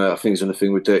 he was on I think he was on a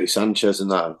thing with Dirty Sanchez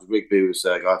and that. Rigby was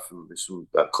a guy from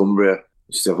Cumbria.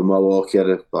 He used to have a mohawk. He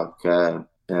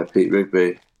had Pete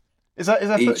Rigby. Is that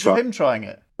footage of him trying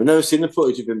it? I've never seen the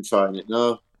footage of him trying it,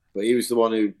 no. But he was the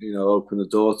one who, opened the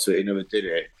door to it. He never did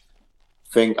it.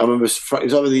 I remember it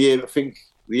was over the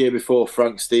year before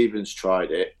Frank Stevens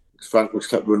tried it. Frank was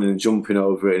kept running and jumping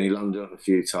over it, and he landed on it a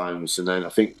few times. And then I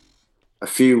think a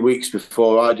few weeks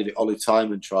before I did it, Ollie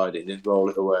Timon tried it and didn't roll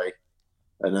it away.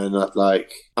 And then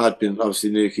I'd been,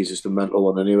 obviously Newquay's just a mental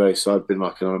one anyway, so I'd been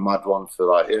on a mad one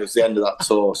for it was the end of that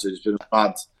tour, so it's been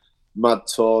a mad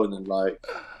tour. And then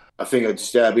I think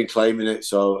I've been claiming it.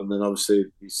 So, and then obviously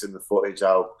you've seen the footage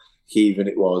how heaving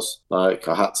it was. I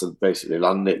had to basically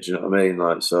land it. Do you know what I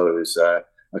mean? So it was.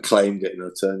 I claimed it and I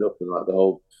turned up and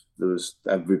there was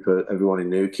everyone in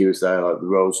Newquay was there. The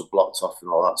roads were blocked off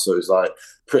and all that. So it was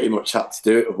pretty much had to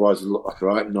do it, otherwise it looked like a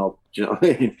right knob. Do you know what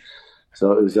I mean?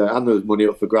 So it was, and there was money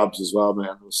up for grabs as well, man.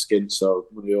 There was skin, so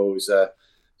money always.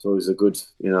 It's always a good,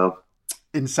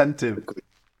 incentive.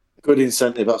 Good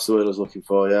incentive. That's the word I was looking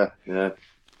for. Yeah.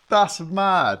 That's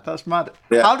mad.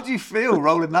 Yeah. How did you feel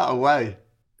rolling that away?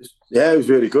 Yeah, it was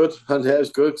really good. And it was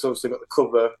good because obviously I got the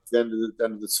cover at the end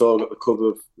of the tour. I got the cover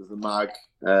of the mag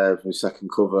for my second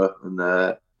cover, and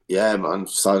man,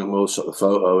 Silent World shot the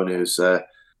photo, and it was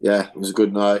it was a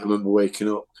good night. I remember waking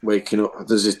up.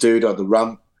 There's this dude on the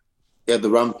ramp. He had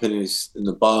the ramp in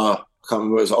the bar. I can't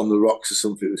remember, it was On the Rocks or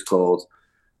something it was called.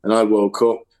 And I woke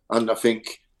up and I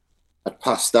think I'd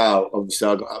passed out. Obviously,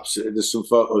 I got absolutely. There's some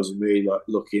photos of me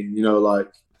looking,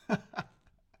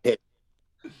 hit.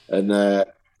 And I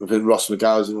think Ross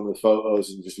McGow's in one of the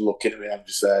photos and just looking at me. I'm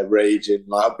just raging.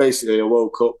 Basically, I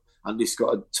woke up and he's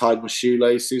tied my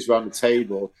shoelaces around the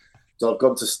table. So I've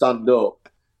gone to stand up,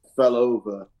 fell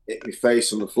over, hit my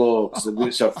face on the floor because I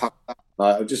literally passed out.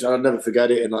 I'll never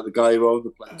forget it. And the guy who owned the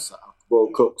place, I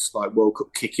woke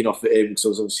up kicking off at him because I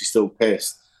was obviously still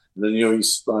pissed. And then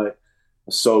he's I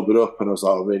sobered up and I was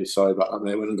I'm really sorry about that,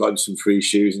 mate. I went and got him some free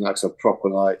shoes and that's a proper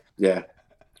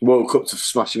woke up to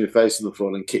smashing my face on the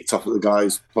floor and kicked off at the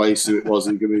guy's place who it was.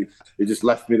 He just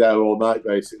left me there all night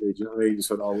basically. Do you know what I mean? Just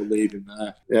went, we'll leave him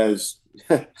there. Yeah, it was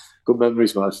good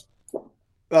memories, man.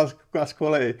 That's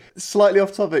quality. Slightly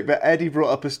off topic, but Eddie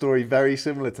brought up a story very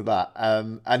similar to that,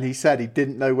 and he said he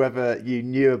didn't know whether you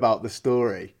knew about the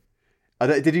story.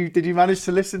 Did you manage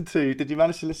to listen to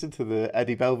the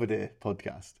Eddie Belvedere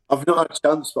podcast? I've not had a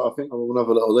chance, but I think I'm gonna have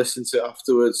a little listen to it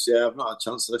afterwards. Yeah, I've not had a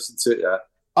chance to listen to it yet.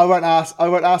 I won't ask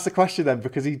the question then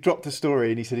because he dropped a story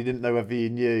and he said he didn't know whether you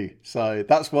knew. So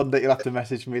that's one that you'll have to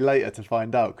message me later to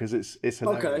find out because it's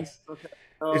hilarious.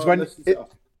 Okay.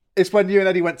 It's when you and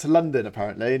Eddie went to London,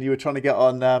 apparently, and you were trying to get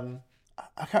on...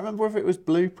 I can't remember if it was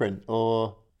Blueprint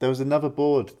or there was another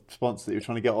board sponsor that you were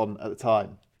trying to get on at the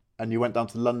time, and you went down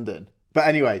to London. But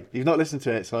anyway, you've not listened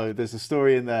to it, so there's a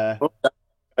story in there.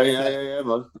 Yeah,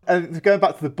 man. And going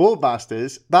back to the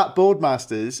Boardmasters, that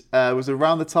Boardmasters was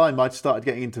around the time I'd started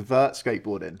getting into vert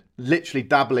skateboarding, literally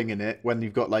dabbling in it when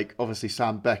you've got obviously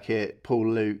Sam Beckett, Paul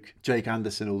Luke, Jake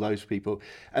Anderson, all those people.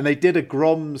 And they did a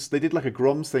Groms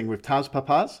thing with Taz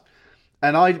Papaz.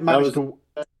 And I managed to...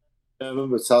 I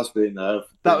remember Taz being there.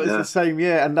 That was the same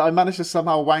year. And I managed to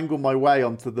somehow wangle my way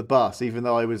onto the bus, even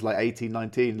though I was 18,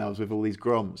 19 and I was with all these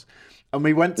Groms. And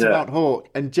we went to Mount Hawke,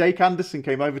 and Jake Anderson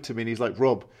came over to me, and he's like,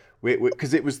 "Rob,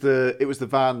 because it was the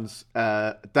Vans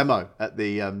demo at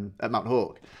Mount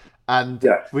Hawke, and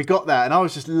we got there, and I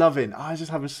was just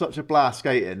having such a blast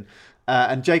skating.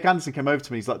 And Jake Anderson came over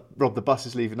to me. He's like, "Rob, the bus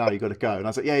is leaving now. You got to go." And I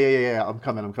was like, "Yeah, I'm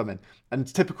coming."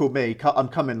 And typical me, I'm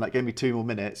coming. Gave me 2 more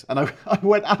minutes, and I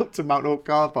went out to Mount Hawke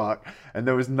car park, and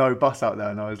there was no bus out there.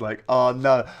 And I was like, "Oh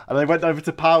no!" And I went over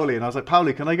to Powley, and I was like,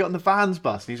 "Powley, can I get on the Vans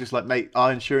bus?" And he's just like, "Mate,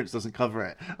 our insurance doesn't cover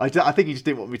it." I think he just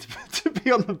didn't want me to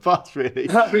be on the bus, really.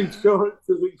 That insurance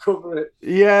doesn't cover it.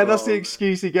 Yeah, that's the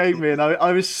excuse he gave me, and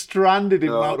I was stranded in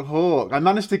Mount Hawke. I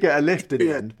managed to get a lift in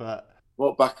the end, but.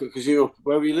 What back? Because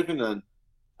where were you living then?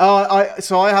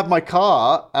 So I had my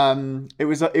car. It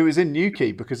was in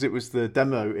Newquay because it was the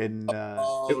demo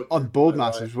on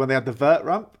Boardmasters right. When they had the vert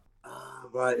ramp.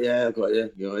 Right, yeah, I got you.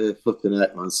 You're flipping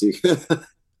it, man. See.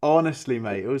 Honestly,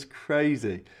 mate, it was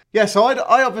crazy. Yeah, so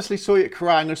I obviously saw you at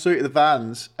Kerrang, I saw you at the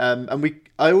Vans, and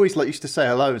I always used to say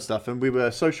hello and stuff, and we were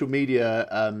social media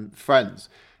friends.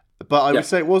 But I would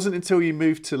say it wasn't until you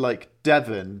moved to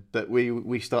Devon that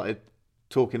we started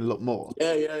talking a lot more.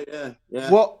 Yeah.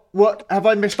 What have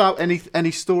I missed out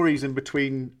any stories in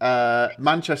between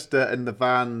Manchester and the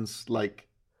Vans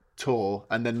tour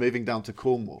and then moving down to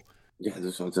Cornwall? Yeah,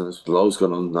 there's loads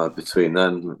going on between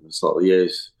then. There's a lot of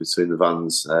years between the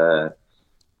Vans.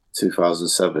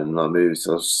 2007, I moved.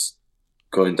 I was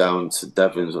going down to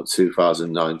Devon was like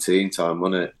 2019 time,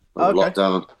 wasn't it? Like Okay.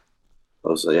 lockdown. I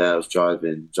was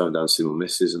driving down to see my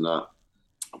missus and that.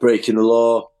 Breaking the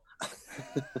law.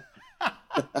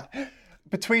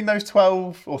 Between those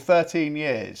 12 or 13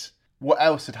 years, what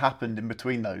else had happened in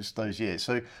between those years?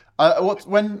 So,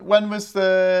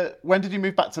 when did you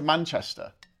move back to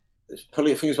Manchester? It's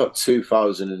probably, I think it was about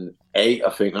 2008, I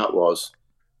think that was.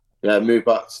 Yeah, moved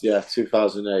back,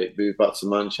 2008, moved back to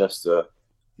Manchester,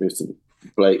 moved to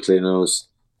Blakely, and I was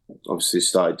obviously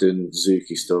started doing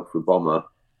Zuki stuff with Bomber. I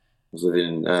was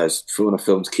living when I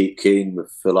filmed Keep Keen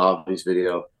with Phil Harvey's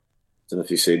video. Don't know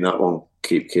if you've seen that one,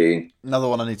 Keep Keen. Another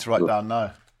one I need to write down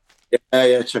now.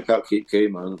 Yeah, check out Keep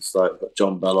Keen, man. It's like got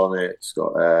John Bell on it. It's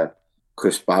got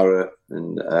Chris Barrett,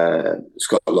 and it's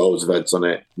got loads of heads on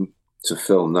it to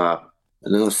film that.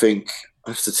 And then I think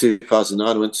after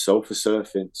 2009, I went sofa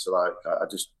surfing. So like, I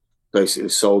just basically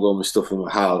sold all my stuff in my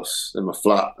house, in my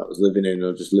flat that I was living in. I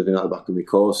was just living out the back of my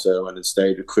course. So I went and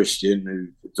stayed with Christian,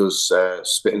 who does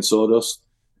Spit and Sawdust.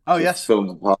 Oh, yes.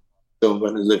 Went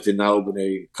and lived in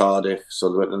Albany, Cardiff.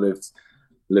 So I went and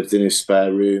lived in his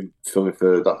spare room, filming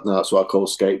for that. That's what I call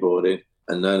skateboarding.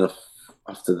 And then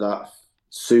after that,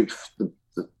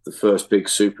 the first big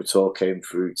Supra tour came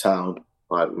through town.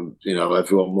 Like, you know,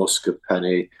 everyone, Musker,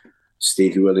 Penny,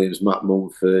 Stevie Williams, Matt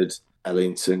Mumford,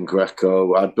 Ellington,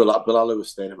 Greco. Bilal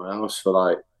was staying at my house for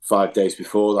like 5 days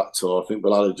before that tour. I think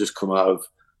Bilal had just come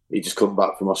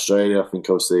back from Australia. I think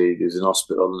obviously he was in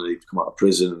hospital and he'd come out of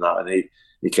prison and that. And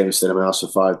he came and stayed at my house for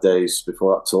 5 days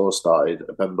before that tour started.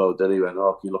 Bembo Dilly went,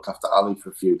 "Oh, can you look after Ali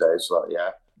for a few days?" Like, yeah.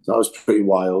 So that was pretty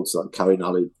wild. So like carrying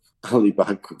Ali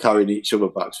back, carrying each other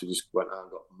back. So we just went out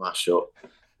and got mashed up.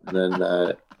 And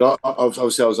then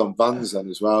obviously I was on Vans then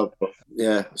as well. But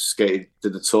yeah, skated,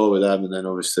 did the tour with them. And then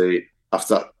obviously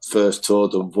after that first tour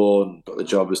done, Vaughan got the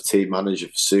job as team manager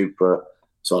for Supra.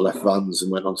 So I left Vans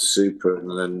and went on to Supra.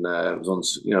 And then I was on,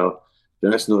 you know,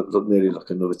 it's nearly like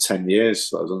another 10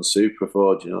 years I was on Supra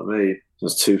for, do you know what I mean? It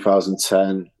was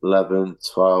 2010, 11,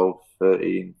 12,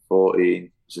 13,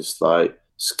 14, just like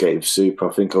skating Supra.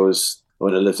 I think I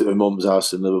went and lived at my mum's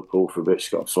house in Liverpool for a bit.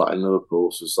 She got a flat in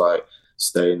Liverpool, so it was like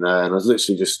staying there. And I was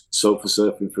literally just sofa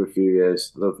surfing for a few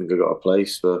years. I don't think I got a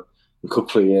place for a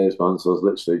couple of years, man. So I was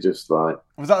literally just like...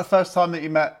 Was that the first time that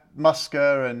you met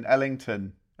Musker and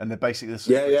Ellington? And they're basically the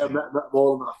Supra Yeah, I team? met them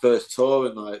all on that first tour.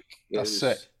 And like, That's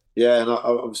sick. Yeah, and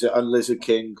obviously, and Lizard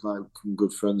King, like, I'm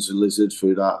good friends with Lizard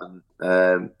through that,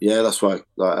 and that's why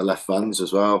I left Vans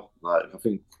as well. Like, I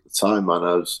think at the time, man,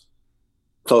 I was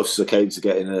close as I came to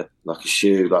getting a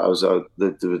shoe. Like, I was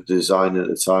the designer at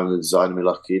the time. The designer me,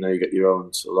 like, you know, you get your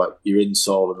own sort of like your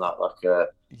insole and that, like.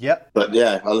 Yep. But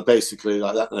yeah, I basically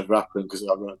like that never happened because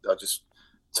I just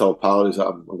told Paul that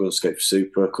I'm going to skate for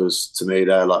Supra because to me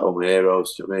they're like all my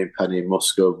heroes. Do you know what I mean? Penny,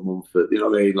 Musker, Mumford. You know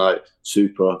what I mean? Like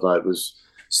Supra, like was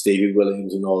Stevie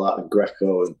Williams and all that, and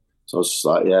Greco, and so I was just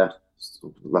like, yeah,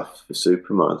 left for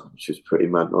Superman, which was pretty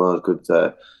mental. I was good,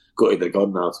 they're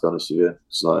gone now. To be honest with you,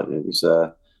 it's like it was,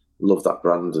 loved that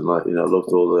brand, and like, you know,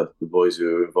 loved all the boys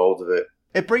who were involved with it.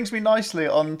 It brings me nicely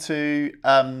on to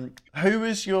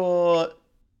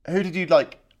who did you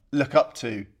like look up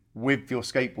to with your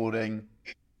skateboarding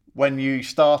when you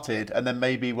started, and then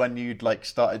maybe when you'd like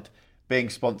started being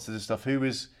sponsored and stuff? Who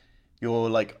was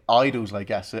your like idols, I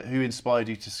guess? Who inspired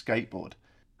you to skateboard?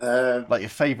 Like your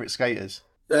favourite skaters?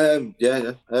 Like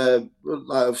I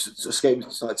was skating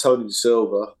like Tony De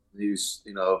Silva. He's,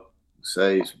 you know, he's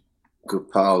a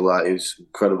good pal. Like, he's an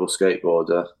incredible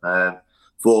skateboarder.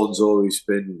 Vaughan's always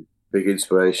been a big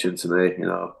inspiration to me. You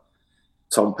know,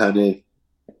 Tom Penny,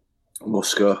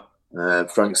 Musker,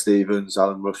 Frank Stevens,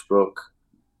 Alan Rushbrook,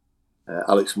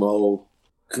 Alex Mole.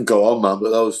 Can go on, man, but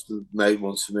those are the main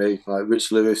ones for me. Like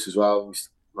Rich Lewis as well.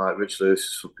 Like Rich Lewis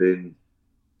is fucking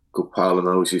good pal, and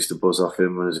I always used to buzz off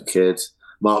him when I was a kid.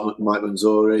 Mike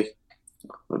Manzori,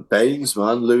 Baines,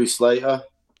 man, Louis Slater.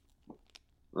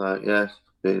 Like, yeah,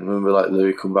 I remember like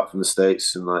Louis come back from the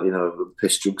States and like, you know, the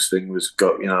piss drugs thing was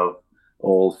got, you know,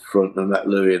 all front, and met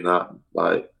Louis and that.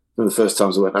 Like, one of the first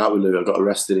times I went out with Louis, I got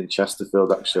arrested in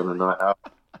Chesterfield actually on a night out.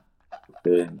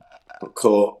 Got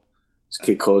caught. This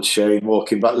kid called Shane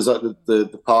walking back. There's like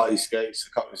the party skates,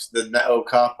 the Netto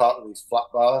car park with these flat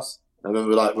bars. I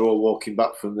remember like we were all walking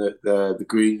back from the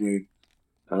green room,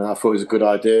 and I thought it was a good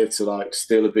idea to like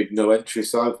steal a big no entry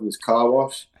sign from this car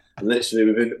wash. And literally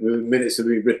within minutes of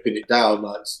me ripping it down,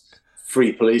 like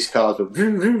 3 police cars were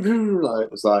vroom, vroom, vroom, like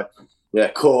it was like, yeah,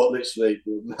 caught literally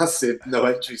massive no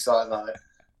entry sign. Like,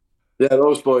 yeah,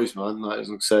 those boys, man. Like,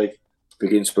 as I say,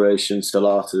 big inspiration, still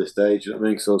are to this day. Do you know what I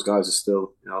mean? Because those guys are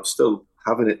still, you know, still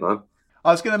having it, man.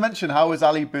 I was going to mention, how was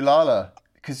Ali Boulala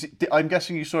because I'm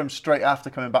guessing you saw him straight after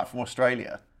coming back from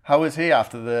Australia. How was he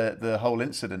after the whole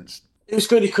incident? It was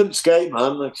good. He couldn't skate,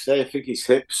 man. Like I say, I think his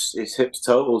hips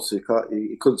total, so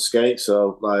he couldn't skate.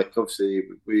 So, like, obviously,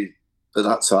 we at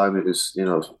that time it was,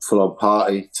 full on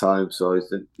party time. So,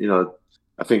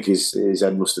 I think his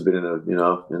head must have been in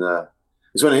a.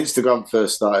 It's when Instagram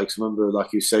first started. Cause I remember,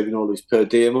 like, he was saving all his per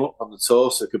diem up on the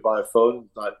tour so he could buy a phone.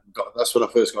 Like, that's when I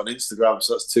first got on Instagram.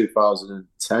 So that's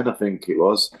 2010, I think it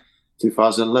was.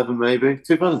 2011 maybe.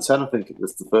 2010, I think it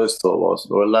was the first tour was,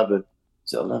 or 11.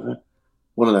 Is it 11?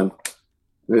 One of them.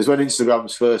 It was when Instagram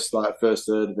was first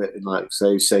heard of it, and like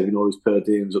say saving all his per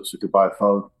diems up so he could buy a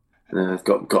phone.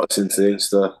 Got us into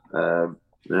Insta.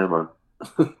 Yeah, man.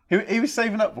 He was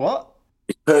saving up what?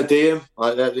 Per diem,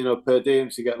 like that, per diem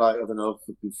to get like, I don't know,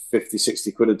 50,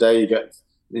 60 quid a day. You get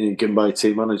given by your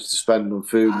team manager to spend on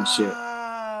food and shit.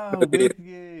 With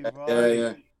you, right.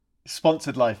 Yeah.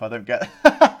 Sponsored life, I don't get.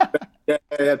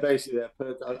 Yeah, basically.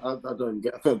 Yeah, I don't even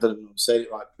get. I don't know what I'm saying.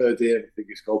 Like per diem, I think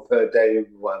it's called per day or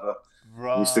whatever.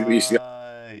 Right. We used to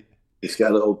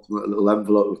get a little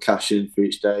envelope with cash in for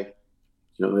each day. Do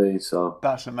you know what I mean? So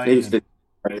that's amazing.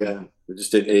 We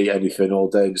just didn't eat anything all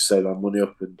day, just save our money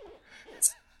up and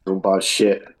don't buy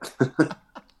shit.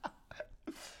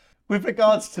 With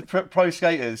regards to pro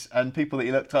skaters and people that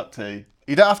you looked up to,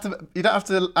 you don't have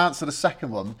to answer the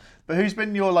second one. But who's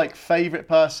been your like favourite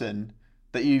person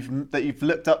that you've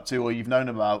looked up to or you've known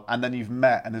about, and then you've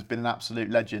met and has been an absolute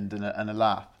legend and a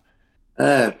laugh?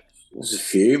 There's a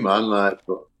few, man.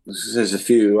 But there's a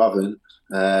few who haven't.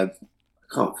 I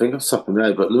can't think off the top of my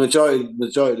head, but the majority of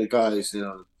the guys,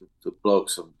 the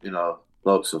blokes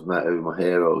I've met who are my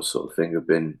heroes, sort of thing, have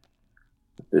been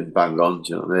bang on. Do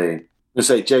you know what I mean? I'm gonna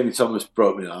say Jamie Thomas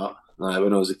broke me heart. Like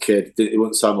when I was a kid, he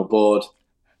wouldn't sign my board,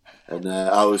 and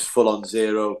I was full on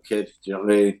zero kid. Do you know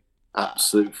what I mean?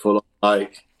 Absolute full on.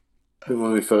 Like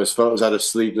when we first photos, I had a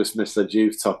sleeveless misled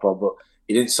youth top on, but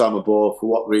he didn't sign my board for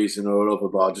what reason or other.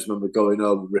 But I just remember going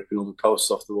home and ripping all the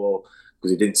posts off the wall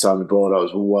because he didn't sign my board. I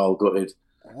was well gutted.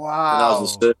 Wow.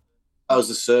 And that was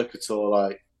the Circa tour.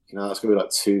 Like that's gonna be like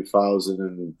 2000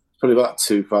 and probably about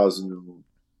 2001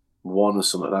 or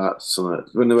something like that.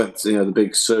 When they went to the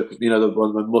big Circa, the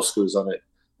one when Musker was on it.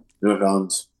 They went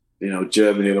around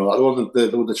Germany and all that.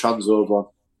 The Transworld one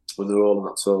when they were all on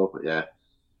that tour. But yeah.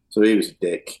 So he was a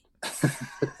dick.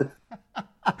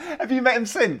 Have you met him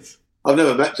since? I've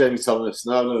never met Jamie Thomas.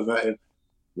 No, I've never met him.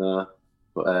 No.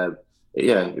 But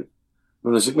yeah,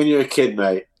 when you're a kid,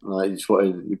 mate, like you just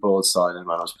wanted your board signing,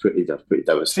 man, I was pretty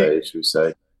devastated, should we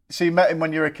say. So you met him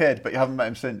when you were a kid, but you haven't met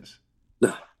him since?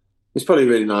 No. He's probably a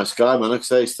really nice guy, man. Like I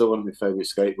say, he's still one of my favourite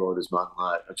skateboarders, man.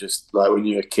 Like I just when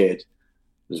you're a kid,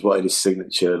 I just wanted his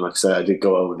signature, and like I say, I did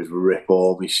go home and just rip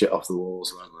all my shit off the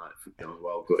walls, man. Like I was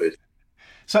well gutted.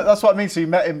 So that's what I mean. So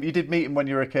you did meet him when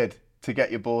you were a kid to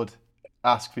get your board,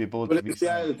 ask for your board. Well,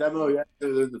 the demo,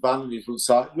 the band on his one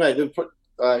side. Mate,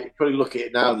 probably look at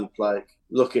it now and the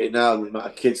amount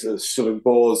of kids that are shoving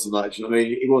boards and like, do you know what I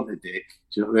mean? He wasn't a dick,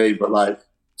 do you know what I mean? But like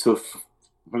to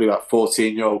probably about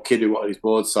 14-year-old kid who wanted his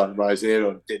board signed by his hero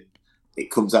and didn't,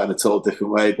 it comes out in a total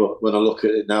different way. But when I look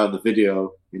at it now in the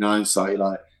video, in hindsight, you're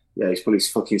like, yeah, he's probably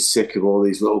fucking sick of all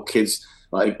these little kids,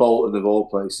 like in Bolton of all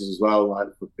places as well, like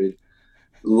flipping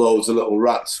loads of little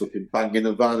rats flipping banging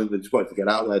the van, and they just wanted to get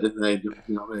out there, didn't they? You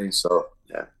know what I mean? So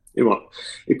yeah, he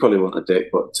probably wasn't a dick,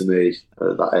 but to me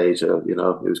at that age, it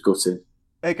was gutting.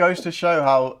 It goes to show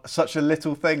how such a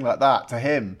little thing like that to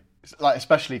him, like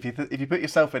especially if you put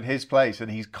yourself in his place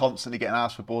and he's constantly getting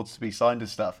asked for boards to be signed and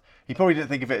stuff, he probably didn't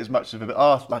think of it as much of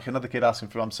like another kid asking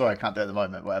for, I'm sorry, I can't do it at the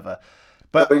moment, whatever.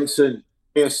 But Vincent,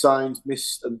 he signed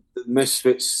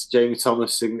Misfits Jamie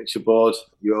Thomas signature board.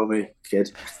 You owe me,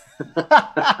 kid.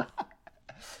 But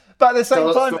at the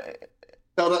same time,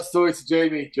 tell that story to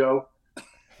Jamie, Joe.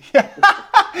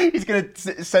 He's going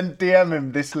to send DM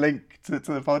him this link to the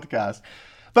podcast.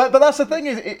 But that's the thing,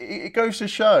 is it goes to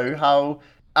show how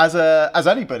as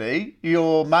anybody,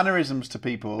 your mannerisms to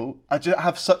people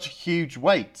have such huge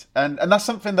weight, and that's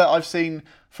something that I've seen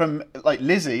from like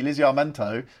Lizzie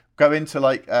Armento go into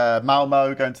like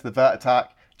Malmo, going to the Vert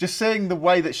Attack, just seeing the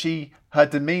way that her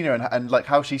demeanour and like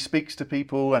how she speaks to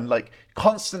people, and like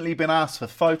constantly been asked for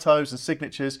photos and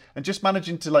signatures, and just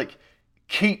managing to like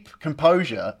keep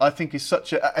composure, I think is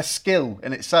such a skill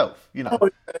in itself, Oh,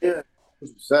 yeah,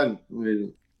 100%. I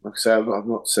mean, like I say, I'm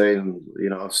not saying,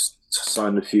 I've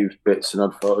signed a few bits and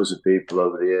had photos of people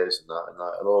over the years and that,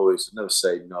 I'll never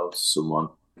say no to someone.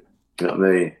 You know what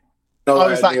I mean?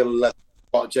 No,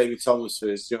 what Jamie Thomas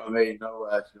is, do you know what I mean?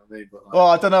 Nowhere, do you know what I mean? But well,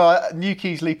 I don't know.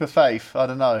 Newquay's leap of faith, I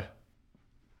don't know.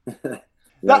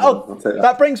 Yeah, I'll take that.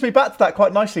 That brings me back to that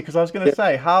quite nicely, because I was going to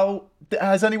say, how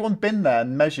has anyone been there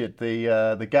and measured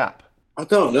the gap? I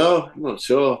don't know. I'm not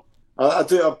sure. I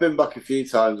do. I've been back a few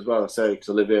times, as well. I say, because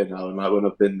I live here now, and like when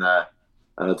I've been there,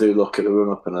 and I do look at the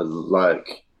run up, and I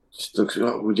like, just look,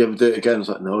 would you ever do it again? It's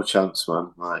like, no chance,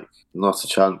 man. Like, not a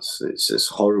chance. It's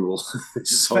horrible. It's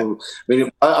just horrible. I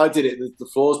mean, I did it. The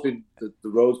floor's been, the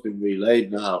road's been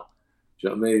relaid now. Do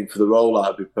you know what I mean? For the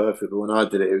rollout, it'd be perfect. But when I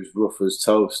did it, it was rough as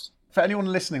toast. For anyone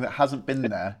listening that hasn't been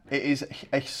there, it is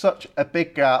such a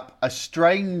big gap, a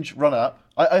strange run up.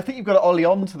 I think you've got to ollie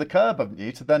onto the curb, haven't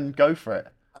you, to then go for it?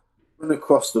 Run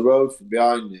across the road from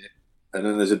behind it, and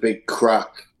then there's a big crack.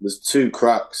 There's 2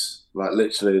 cracks, like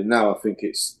literally. Now I think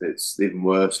it's even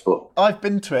worse. But I've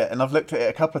been to it, and I've looked at it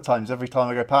a couple of times every time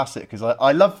I go past it, because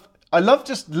I love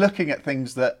just looking at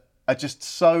things that are just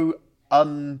so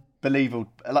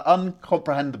unbelievable, like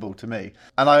uncomprehendable to me.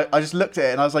 And I just looked at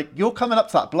it and I was like, you're coming up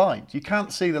to that blind. You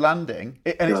can't see the landing.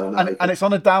 And it's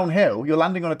on a downhill. You're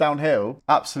landing on a downhill.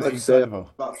 Absolutely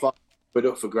incredible. About 5 quid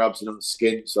up for grabs and on the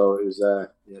skin. So it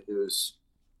was,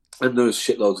 and there was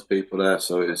shitloads of people there.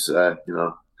 So it was,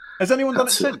 Has anyone done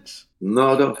it since?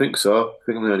 No, I don't think so. I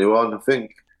think I'm the only one. I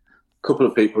think a couple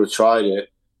of people have tried it,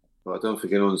 but I don't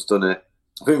think anyone's done it.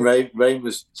 I think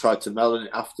Rain tried to melon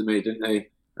it after me, didn't he?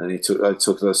 And he took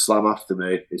the slam after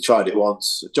me. He tried it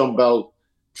once. John Bell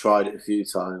tried it a few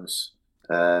times,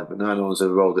 but no one's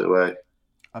ever rolled it away.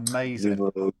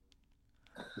 Amazing.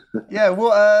 Yeah,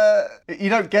 well, you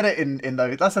don't get it in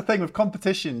those. That's the thing with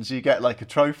competitions. You get like a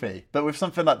trophy, but with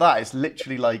something like that, it's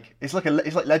literally like it's like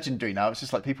legendary now. It's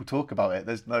just like people talk about it.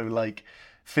 There's no like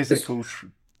physical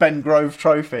Ben Grove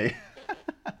trophy.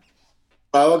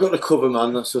 Oh, I got the cover,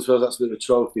 man. I suppose that's a bit of a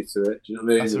trophy to it. Do you know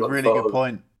what I mean? That's a really good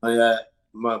point.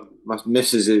 My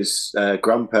missus's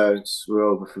grandparents were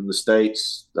over from the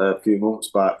States a few months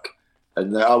back,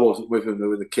 and I wasn't with them. They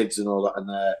were with the kids and all that. And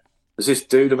there's this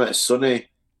dude I met, Sonny.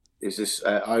 He's this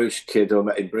Irish kid I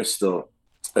met in Bristol,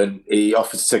 and he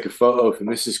offered to take a photo for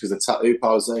missus because the tattoo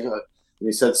par's there. And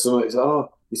he said something. He's like,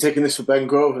 "Oh, you're taking this for Ben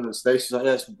Grove?" And the station's like,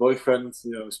 "Yeah, it's my boyfriend. It's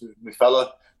my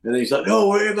fella." And he's like, "No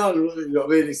way, man!" You know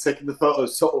what I mean? He's taking the photo.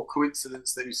 It's total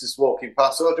coincidence that he's just walking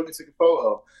past. "Oh, do you want me to take a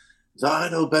photo?" He's like, "I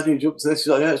know Ben who jumped to this." She's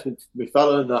like, "Yeah, it's my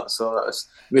fella and that." So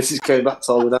Mrs. came back,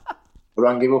 told me that. I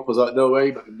rang him up. I was like, "No way,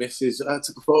 but Mrs." I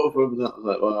took a photo for him and that. I was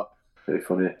like, "Wow, pretty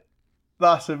funny."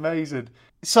 That's amazing.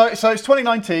 So it's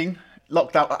 2019,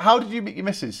 lockdown. How did you meet your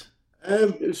missus?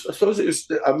 I suppose it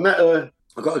was. I met her.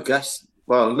 I got a guest.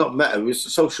 Well, not met her. It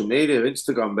was social media,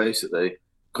 Instagram, basically.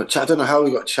 I don't know how we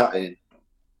got chatting,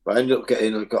 but I ended up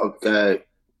getting. I got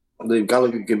Liam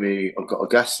Gallagher give me. I got a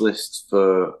guest list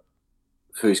for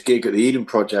his gig at the Eden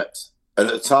Project, and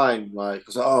at the time, like, I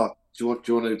was like, "Oh, do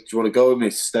you want to go with me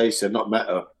to Stacey?" I'd not met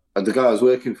her, and the guy I was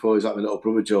working for is like my little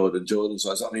brother Jordan. Jordan's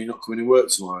like, "Does that mean you're not coming to work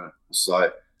tomorrow?" I was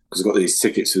like, because I got these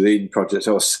tickets for the Eden Project,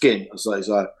 so I was skint. I was like, "It's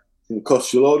like, it's going to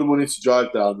cost you a load of money to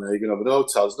drive down there. You're going to have an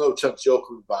hotel. There's no chance you're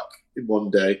coming back in one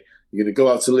day. You're going to go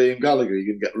out to Liam Gallagher. You're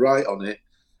going to get right on it."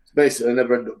 So basically, I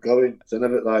never ended up going. So I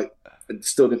never, I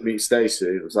still didn't meet Stacey.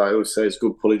 It was like, I always say, it's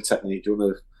good pulling technique. Do you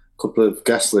want a couple of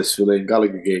guest lists for the Liam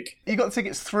Gallagher gig? You got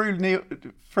tickets through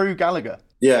Gallagher?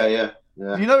 Yeah.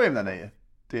 You know him then,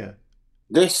 do you?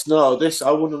 This,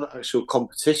 I won an actual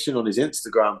competition on his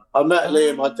Instagram. I met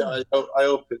Liam,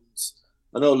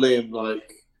 I know Liam,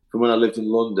 like, from when I lived in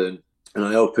London, and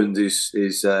I opened his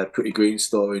Pretty Green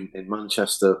store in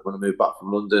Manchester when I moved back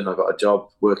from London. I got a job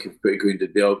working for Pretty Green,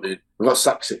 did the opening. I got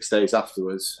sacked 6 days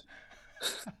afterwards.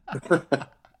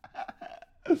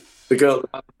 The girl,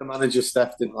 the manager,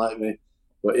 Steph, didn't like me.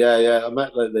 But yeah, I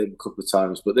met Liam a couple of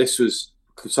times. But this was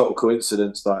a total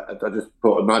coincidence. Like, I just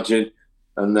thought, imagine.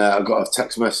 And I got a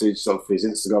text message off his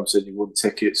Instagram saying he won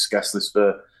tickets, guest list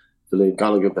for Liam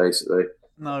Gallagher, basically.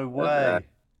 No way.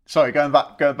 Sorry, going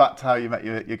back to how you met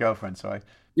your girlfriend. Sorry.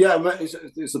 Yeah, it's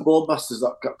the Boardmasters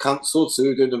that got cancelled, so we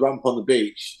were doing the ramp on the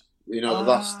beach. You know, the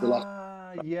last.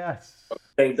 Yes.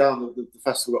 Came down. The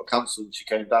festival got cancelled, and she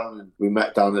came down, and we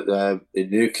met down in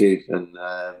Newquay, and like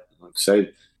I say,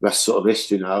 the rest sort of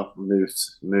history now. We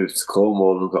moved to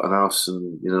Cornwall and got an house,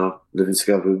 and living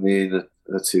together with me and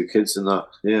the 2 kids and that.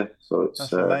 Yeah, so it's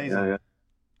that's amazing. Yeah.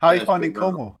 How are you finding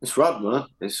Cornwall? It's rad, man.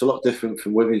 It's a lot different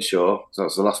from Wythenshawe.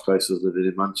 That's the last place I was living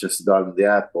in Manchester, down at the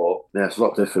airport. Yeah, it's a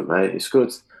lot different, mate. It's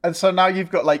good. And so now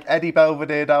you've got like Eddie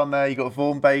Belvedere down there. You got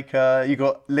Vaughan Baker. You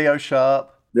got Leo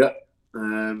Sharp. Yeah.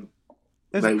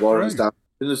 Mate Warren's down.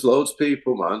 And there's loads of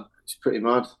people, man. It's pretty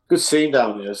mad. Good scene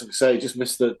down here. As I say, just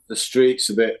missed the streets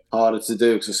a bit harder to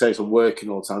do because I say, if I'm working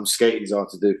all the time, skating's hard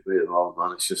to do for me at the moment,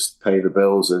 man. It's just pay the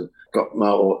bills and got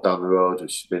Mount down the road,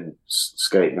 which has been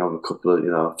skating over a couple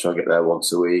of, try and get there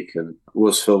once a week. And I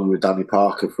was filming with Danny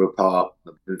Parker for a part.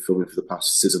 I've been filming for the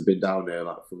past, since I've been down here,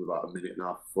 like from about a minute and a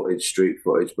half footage, street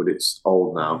footage, but it's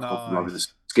old now. Nice. From having the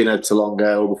skinhead to long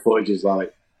hair, all the footage is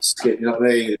like, you know what I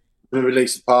mean? When we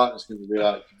release a part, it's going to be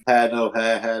like hair, no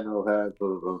hair, blah,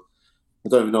 blah, blah. I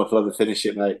don't even know if I'll ever finish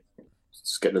it, mate.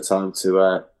 Just getting the time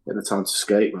to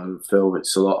skate, man, and film.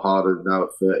 It's a lot harder now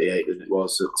at 38 than it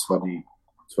was at 20,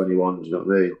 21. Do you know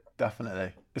what I mean?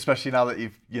 Definitely, especially now that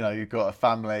you've got a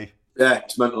family. Yeah,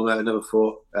 it's mental, mate. I never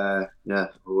thought.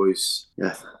 Always.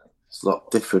 Yeah, it's a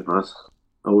lot different, man.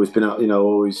 Always been out,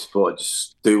 always thought I'd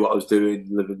just do what I was doing,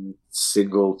 living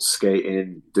single,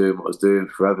 skating, doing what I was doing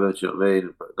forever. Do you know what I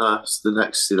mean? But no, it's the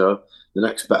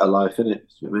next better life, isn't it?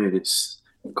 Do you know what I mean? It's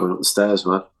going up the stairs,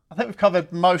 man. I think we've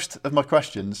covered most of my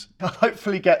questions. I'll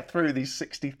hopefully get through these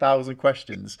 60,000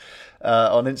 questions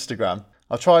on Instagram.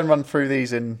 I'll try and run through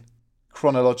these in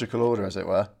chronological order, as it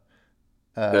were.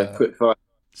 Quick fire.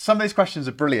 Some of these questions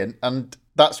are brilliant, and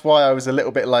that's why I was a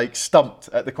little bit stumped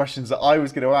at the questions that I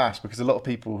was going to ask, because a lot of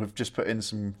people have just put in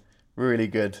some really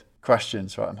good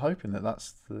questions. Right, I'm hoping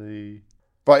that's the...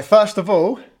 Right, first of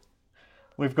all,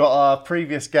 we've got our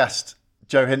previous guest,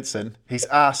 Joe Hinson. He's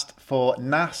asked for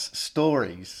NAS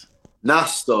stories.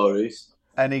 NAS stories?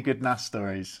 Any good NAS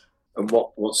stories? And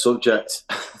what subject?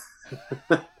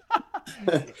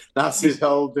 NAS is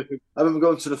whole different. I remember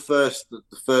going to the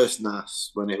first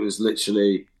NAS when it was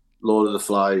literally Lord of the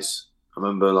Flies. I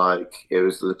remember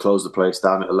they closed the place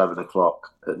down at 11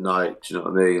 o'clock at night. Do you know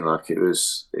what I mean?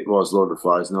 It was Lord of the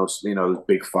Flies. No, there's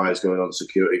big fires going on,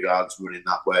 security guards running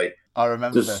that way. I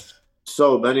remember this.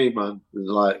 So many, man.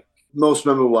 Most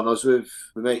memorable one, I was with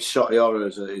my mate Shotty Horror.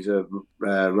 He's a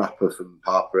rapper from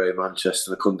Parkbury,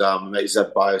 Manchester. And I come down, my mate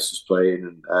Zeb Bias was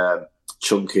playing, and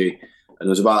Chunky.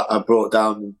 And I brought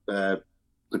down the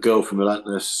girl from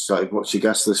Relentless. So what's your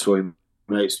guest list for him,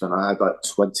 mates? Man, I had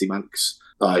 20 manx.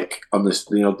 On this,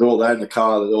 they're all there in the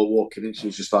car, they're all walking in. She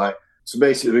was just so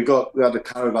basically we had the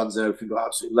caravans and everything got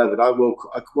absolutely leathered. I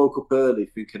woke up early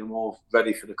thinking I'm all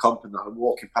ready for the comp, and that I'm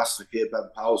walking past and I hear Ben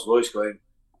Powell's voice going,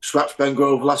 "Scratch Ben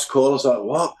Grove, last call." I was like,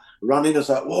 "What?" I ran in, I was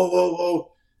like, "Whoa, whoa,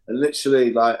 whoa." And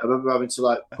literally, I remember having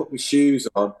to put my shoes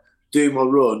on, do my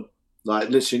run,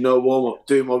 literally no warm up,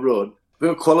 do my run. I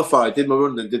got qualified, did my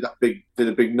run, and did a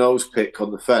big nose pick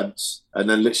on the fence, and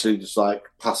then literally just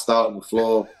passed out on the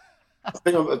floor. I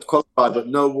think I qualified, but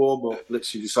no warm up.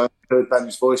 Literally, just heard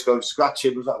Ben's voice going, "Scratch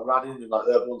him." I was ran in, and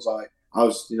everyone's I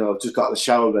was, just got out of the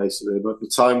shower basically, but the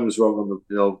time was wrong on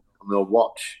the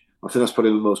watch. I think that's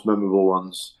probably the most memorable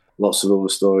ones. Lots of other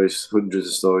stories, hundreds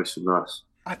of stories from that.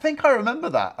 I think I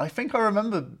remember that. I think I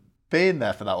remember being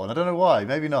there for that one. I don't know why,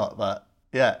 maybe not, but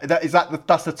yeah,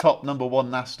 that's the top number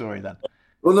one NAS story then.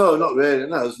 Well, no, not really.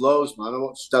 No, there's loads, man. I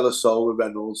watched Stella Soul with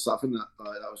Reynolds. I think that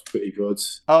was pretty good.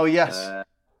 Oh yes.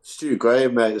 Stu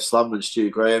Graham, mate, the slammer, Stu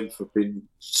Graham, flipping,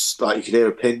 you could hear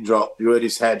a pin drop. You heard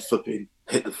his head flipping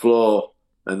hit the floor,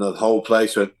 and the whole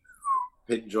place went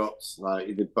pin drops.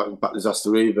 He did back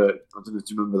disaster revert. I don't know if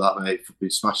you remember that, mate,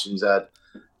 flipping smashing his head.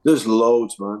 There's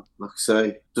loads, man. Like I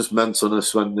say, just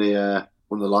mentalness when the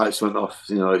lights went off.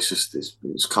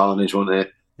 It's carnage, wasn't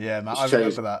it? Yeah, man, I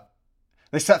remember that.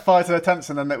 They set fire to their tents,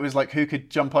 and then it was who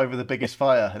could jump over the biggest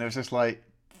fire, and it was just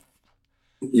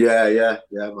Yeah,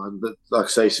 man. But like I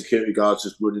say, security guards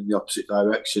just running the opposite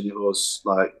direction. It was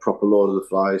proper Lord of the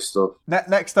Flies stuff.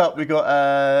 Next up, we got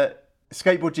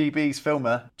Skateboard GB's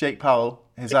filmer, Jake Powell,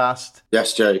 has asked...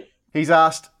 Yes, Jake. He's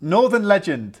asked, Northern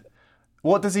legend,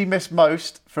 what does he miss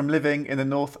most from living in the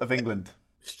north of England?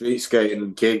 Street skating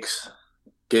and gigs.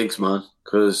 Gigs, man.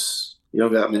 Because you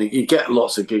don't get you get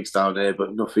lots of gigs down here,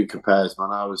 but nothing compares, man.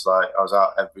 I was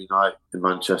out every night in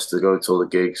Manchester going to all the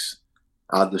gigs.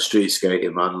 I had the street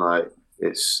skating, man.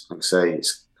 It's like I say,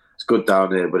 it's good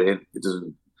down here, but it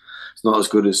doesn't. It's not as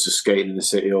good as just skating in the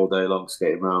city all day long,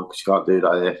 skating around, because you can't do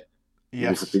that here.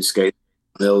 Yes, I've been skating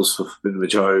hills for the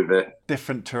majority of it.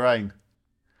 Different terrain.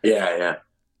 Yeah.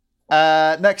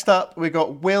 Next up, we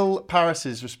got Will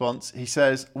Paris's response. He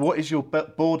says, "What is your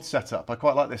board setup?" I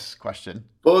quite like this question.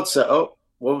 Board setup: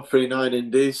 139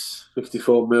 Indies,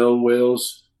 54mm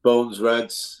wheels, Bones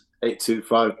Reds.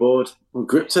 825 board with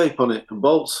grip tape on it and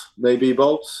bolts, maybe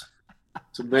bolts.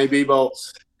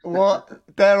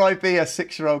 What? Dare I be a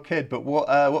 6-year-old kid? But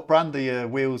what brand are your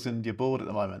wheels and your board at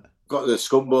the moment? Got the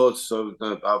scum boards, so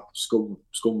I have scum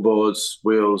boards,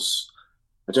 wheels.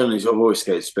 I've always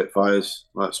skated Spitfires,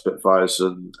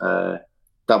 and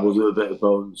dabbled with a bit of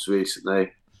Bones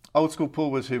recently. Old School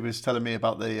Paul was who was telling me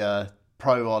about the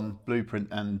pro on Blueprint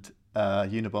and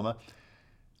Unabomber.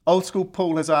 Old School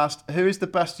Paul has asked, who is the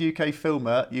best UK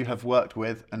filmer you have worked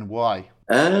with and why?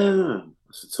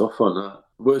 That's a tough one. That.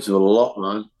 Worked with a lot,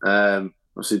 man.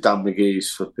 Obviously, Dan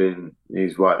McGee's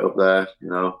he's right up there, you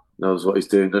know, knows what he's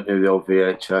doing, doesn't he? The old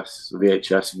VHS,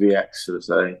 VX, should I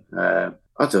say.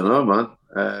 I don't know, man.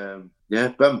 Yeah,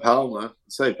 Ben Powell, man.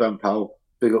 I'd say Ben Powell.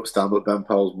 Big up Stan, but Ben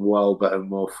Powell's well better and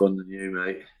more fun than you,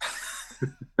 mate.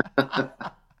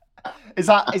 Is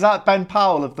that Ben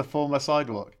Powell of the former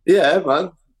Sidewalk? Yeah, man.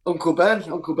 Uncle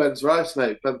Ben's rice,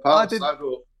 mate. Ben Powell,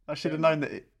 Sidewalk. I should have known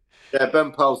that. Yeah,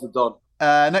 Ben Powell's the Don.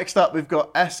 Next up, we've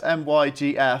got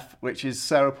SMYGF, which is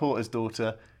Sarah Porter's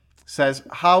daughter. Says,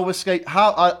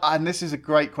 and this is a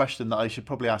great question that I should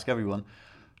probably ask everyone.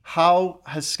 How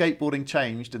has skateboarding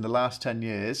changed in the last 10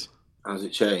 years? Has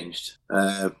it changed?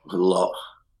 A lot.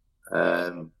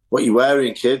 What are you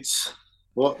wearing, kids?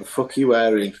 What the fuck are you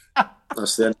wearing?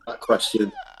 That's the end of that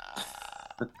question.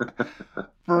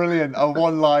 Brilliant. A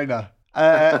one-liner.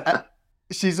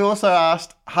 She's also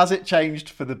asked, has it changed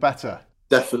for the better?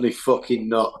 Definitely fucking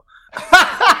not.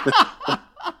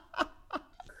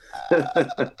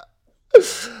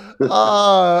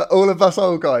 All of us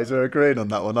old guys are agreeing on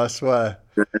that one, I swear.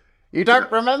 You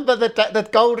don't remember the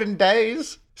golden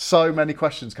days? So many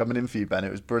questions coming in for you, Ben.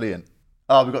 It was brilliant.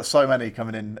 Oh, we've got so many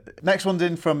coming in. Next one's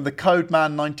in from the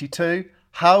Codeman92.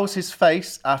 How's his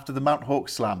face after the Mount Hawk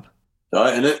slam?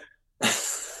 Right, innit?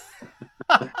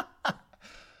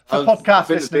 For podcast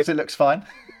listeners, it looks fine.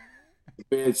 The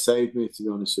beard saved me, to be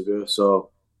honest with you.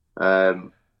 So,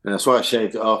 and that's why I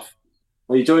shaved it off.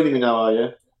 Are you joining me now, are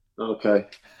you? Okay.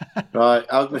 Right,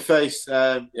 out of my face,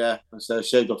 yeah, I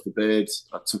shaved off the beard.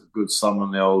 I took a good slam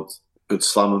on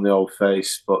the old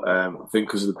face, but I think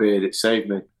because of the beard, it saved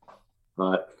me.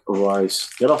 Right, otherwise,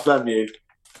 get off them, you.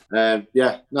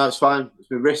 Yeah, no, it's fine. It's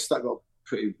my wrist that got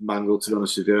pretty mangled, to be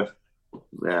honest with you.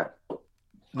 Yeah.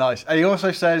 Nice. And he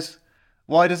also says,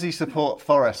 why does he support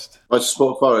Forest? I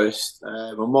support Forest.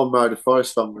 My mum married a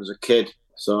Forest fan when I was a kid,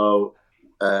 so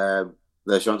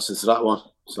there's your answer to that one.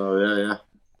 So yeah.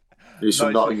 He's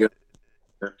from Nottingham.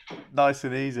 Yeah. Nice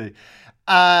and easy.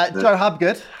 Joe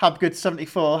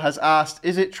Habgood74 has asked,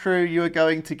 is it true you are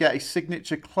going to get a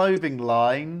signature clothing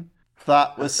line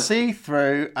that was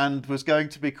see-through and was going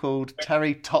to be called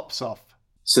Terry Tops Off?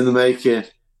 It's in the making.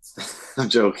 I'm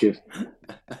joking.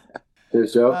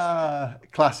 Here's Joe.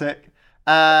 Classic.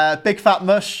 Big Fat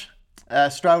Mush.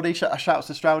 Stroudy, shouts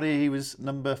to Stroudy. He was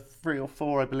number 3 or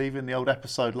 4, I believe, in the old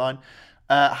episode line.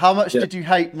 How much did you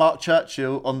hate Mark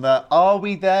Churchill on the Are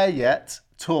We There Yet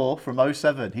tour from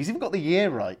 07? He's even got the year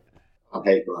right. I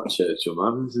hate Mark Churchill,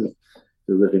 man. He's a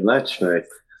living ledge, mate.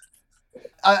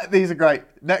 These are great.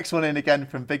 Next one in again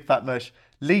from Big Fat Mush.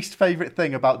 Least favourite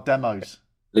thing about demos?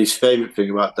 Least favourite thing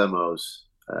about demos?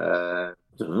 I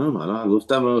don't know, man. I love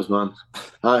demos, man.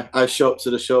 I show up to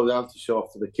the show. They have to show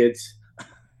off to the kids.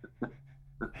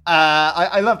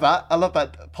 I love that. I love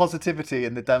that positivity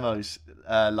in the demos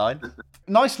line.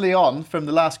 Nicely on from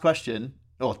the last question,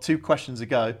 or 2 questions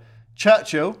ago,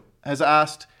 Churchill has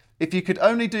asked, if you could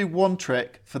only do one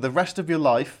trick for the rest of your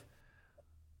life,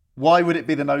 why would it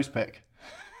be the nose pick?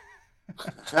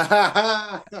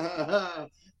 The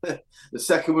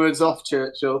second word's off,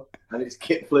 Churchill, and it's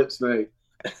kick flips, mate.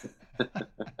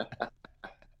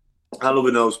 I love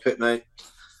a nose pick, mate.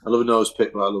 I love a nose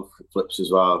pick, but I love kick flips as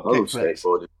well. I love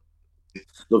skateboarding.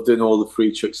 Love doing all the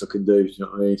free tricks I can do. Do you know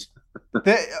what I mean?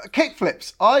 The kick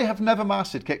flips. I have never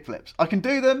mastered kick flips. I can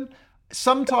do them.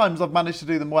 Sometimes I've managed to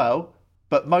do them well,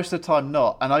 but most of the time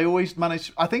not. And I always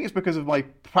manage. I think it's because of my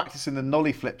practicing the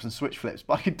nollie flips and switch flips.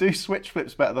 But I can do switch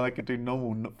flips better than I could do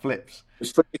normal flips.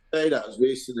 It's funny you say that, as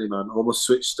recently, man. Almost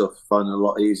switch stuff. Find it a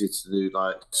lot easier to do,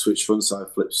 like switch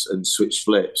frontside flips and switch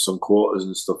flips on quarters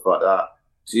and stuff like that.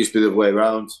 It used to be the other way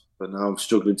around, but now I'm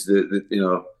struggling to do.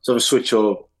 So I'm a switch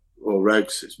or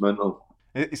regs. It's mental.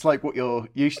 It's like what you're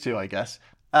used to, I guess.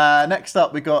 Next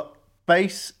up, we got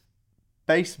Base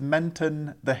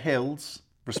Menton the Hills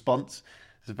response.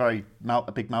 It's a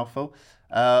big mouthful.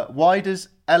 Why does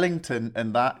Ellington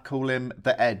and that call him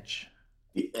the Edge?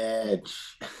 The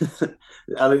Edge.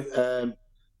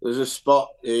 There's a spot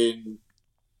in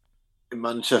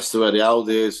Manchester where the Aldi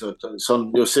is.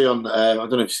 You'll see on. I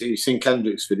don't know if you've seen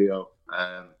Kendrick's video.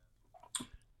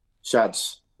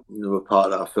 Shads, a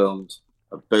part that I filmed.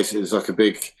 Basically, it's like a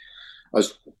big. I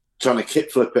was trying to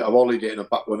kick flip it. I've ollied it and I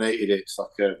back 180'd it. It's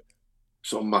like a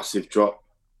sort of massive drop.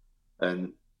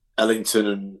 And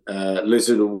Ellington and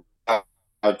Lizard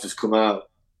had just come out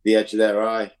the edge of their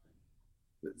eye.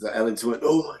 Ellington went,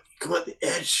 "Oh, come at the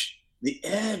edge." the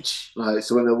edge. Like,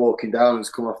 so when they're walking down, it's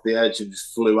come off the edge and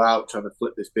just flew out trying to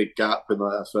flip this big gap, and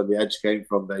like, that's where the edge came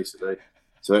from, basically.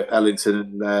 So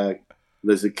Ellington and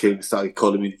Lizard King started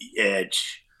calling me the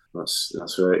Edge. That's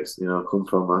where it's come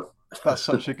from, man. That's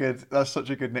such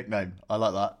a good nickname. I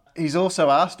like that. He's also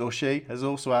asked, or she has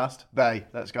also asked, they,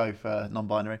 let's go for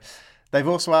non-binary. They've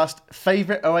also asked,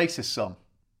 favourite Oasis song?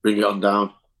 Bring It On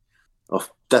Down. Oh,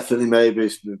 definitely, maybe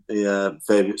it's my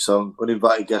favourite song.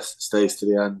 Uninvited guest that stays to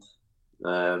the end.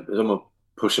 There's on my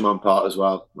Pusher Man part as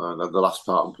well. The last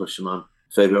part on Pusher Man.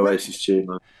 Favourite Oasis tune,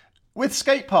 man. With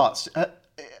skate parts,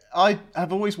 I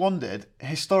have always wondered,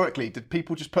 historically, did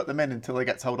people just put them in until they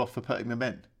get told off for putting them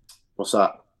in? What's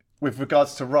that? With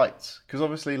regards to rights, because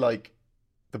obviously, like,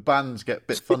 the bands get a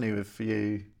bit funny with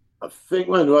you. I think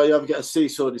when you ever get a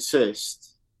cease or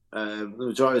desist, the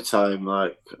majority of the time,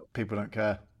 like, people don't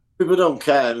care. People don't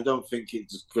care, and I don't think it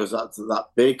just goes that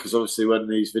big, because obviously when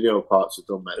these video parts are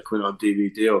done, mate, they're coming on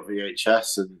DVD or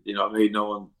VHS, and you know what I mean. No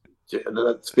one.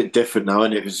 It's a bit different now,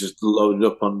 isn't it? It's just loaded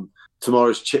up on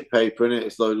tomorrow's chip paper, innit?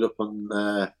 It's loaded up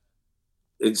on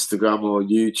Instagram or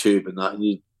YouTube and that, and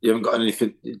you haven't got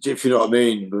anything. If you know what I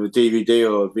mean, with a DVD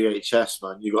or a VHS,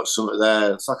 man, you got something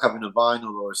there. It's like having a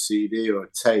vinyl or a CD or a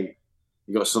tape.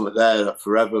 You got something there that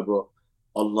forever, but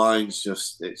online's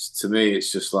just. To me,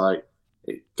 it's just like.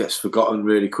 It gets forgotten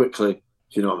really quickly.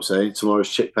 If you know what I'm saying? Tomorrow's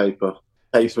chip paper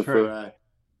for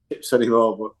chips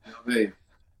anymore. But you know what I mean?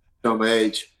 Show my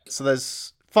age. So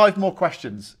there's 5 more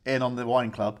questions in on the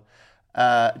wine club.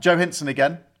 Joe Hinson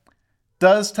again.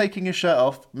 Does taking your shirt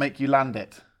off make you land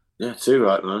it? Yeah, too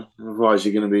right, man. Otherwise,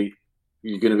 you're going to be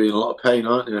in a lot of pain,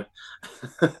 aren't you?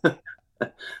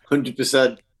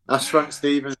 100%. That's Frank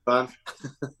Stevens, man.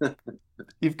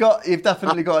 You've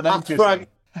definitely got an name to Frank.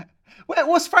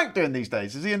 What's Frank doing these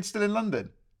days? Is he still in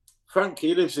London? Frank,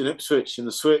 he lives in Ipswich in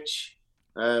the Switch.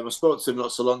 I spoke to him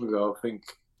not so long ago. I think,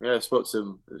 I spoke to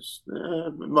him.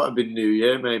 It might have been New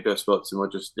Year, maybe I spoke to him.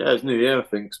 It's New Year, I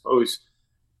think. Always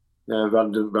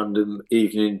random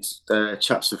evening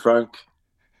chats to Frank.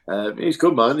 He's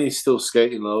good, man. He's still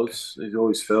skating loads. He's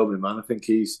always filming, man. I think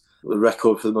he's the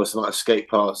record for the most amount of skate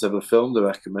parts ever filmed, I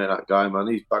reckon, mate, that guy, man.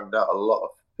 He's banged out a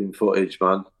lot of footage,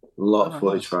 man. A lot of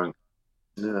footage, nice. Frank.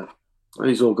 Yeah.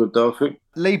 He's all good though, I think.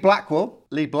 Lee Blackwell,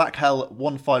 Lee Blackhell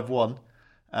 151.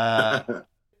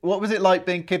 What was it like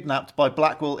being kidnapped by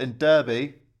Blackwell in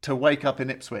Derby to wake up in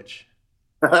Ipswich?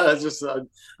 I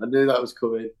knew that was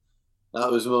coming.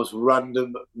 That was the most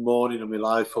random morning of my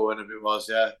life, or whenever it was.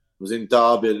 Yeah, I was in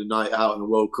Derby the night out, and I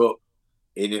woke up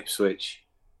in Ipswich,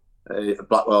 at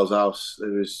Blackwell's house. It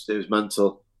was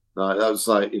mental. Like, that was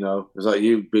like, it was like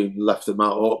you being left at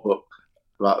Mount Hope, but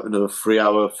about another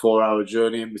 4-hour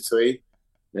journey in between.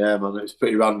 Yeah, man, it was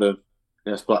pretty random.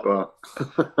 Yes, Blackwell.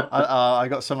 I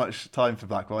got so much time for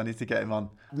Blackwell. I need to get him on.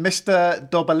 Mr.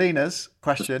 Dobalina's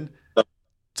question.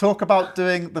 Talk about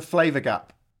doing the flavour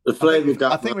gap. The flavour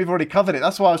gap. I think we've already covered it.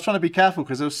 That's why I was trying to be careful,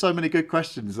 because there were so many good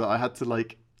questions that I had to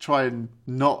try and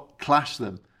not clash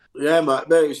them. Yeah, mate,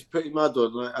 it was a pretty mad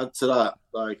one. Add to that,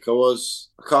 I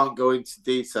can't go into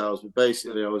details, but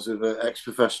basically I was with an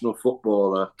ex-professional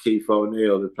footballer, Keith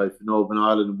O'Neill, who played for Northern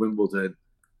Ireland and Wimbledon.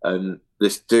 And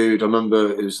this dude, I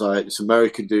remember it was this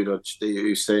American dude who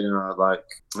was staying in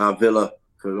our villa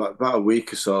for about a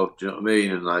week or so. Do you know what I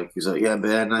mean? And he's like, yeah,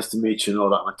 man, nice to meet you and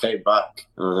all that. And I came back,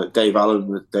 and Dave Allen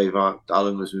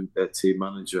was their team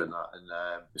manager and that. And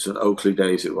it was on Oakley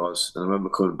days it was. And I remember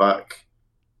coming back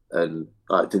and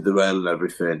did the rail and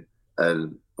everything.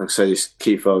 And like I say, this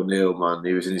Keith O'Neill, man,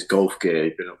 he was in his golf gear.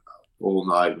 He'd been up all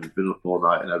night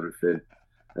and everything.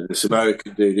 And this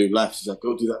American dude who left, he's like,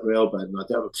 go do that rail bed. And I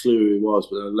didn't have a clue who he was,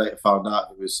 but I later found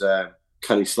out it was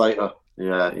Kelly Slater.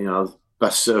 Yeah,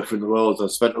 best surfer in the world. I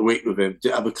spent a week with him.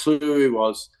 Didn't have a clue who he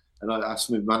was. And I asked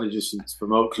my manager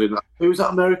from Oakley, who was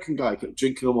that American guy? Kept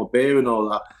drinking all my beer and all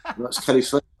that. And that's Kelly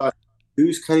Slater.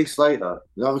 Who's Kelly Slater?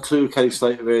 I don't have a clue who Kelly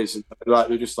Slater is. And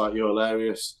they're just like, you're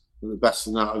hilarious. And the best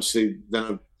in that, obviously,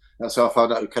 that's how I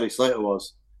found out who Kelly Slater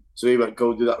was. So he went,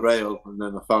 go do that rail, and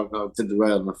then I did the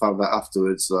rail, and I found out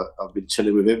afterwards that I've been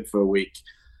chilling with him for a week.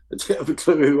 I didn't have a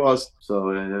clue who he was.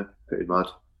 So, yeah, pretty mad.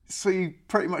 So you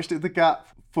pretty much did the gap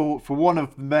for one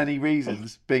of many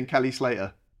reasons, being Kelly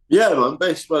Slater? Yeah, man,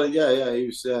 basically, yeah, he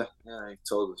was, he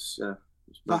told us, yeah.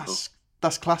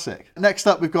 That's classic. Next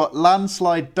up, we've got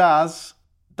Landslide Daz.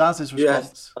 Daz's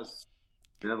response. Yes.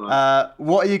 Yeah, man.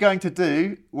 What are you going to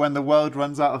do when the world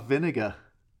runs out of vinegar?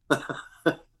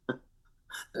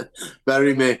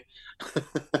 Bury me.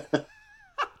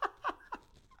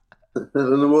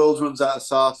 When the world runs out of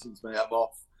sarsons, mate, I'm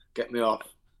off. Get me off.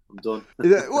 I'm done.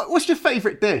 What's your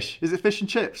favourite dish? Is it fish and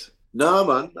chips? No,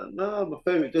 man. No, my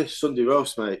favourite dish is Sunday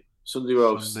roast, mate. Sunday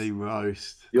roast. Sunday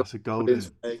roast. Your That's a golden.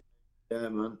 mate. Yeah,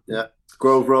 man. Yeah.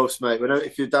 Grove roast, mate.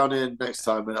 If you're down here next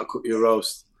time, mate, I'll cook you a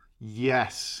roast.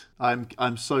 Yes,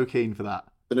 I'm so keen for that.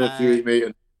 I don't know if you eat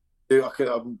meat.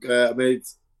 I made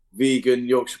vegan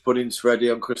Yorkshire puddings for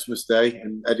Eddie on Christmas Day,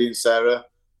 and Eddie and Sarah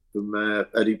from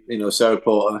Eddie, Sarah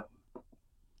Porter.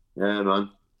 Yeah,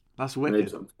 man. That's wicked.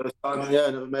 First time, I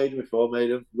never made them before. Made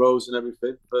them roast and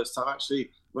everything. First time, actually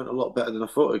went a lot better than I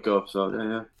thought it'd go. So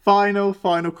yeah. Final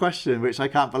question, which I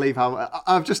can't believe how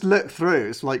I've just looked through.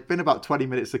 It's like been about 20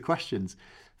 minutes of questions.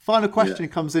 Final question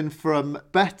comes in from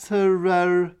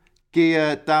Better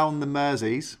Gear down the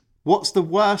Merseys. What's the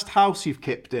worst house you've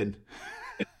kipped in?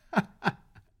 The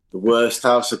worst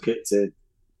house I kicked in,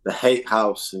 the Haight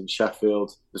House in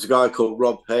Sheffield. There's a guy called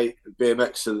Rob Haight,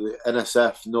 BMX of the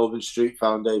NSF, Northern Street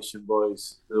Foundation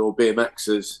boys. They're all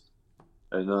BMXers.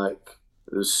 And like,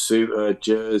 there's Supra,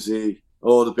 Jersey,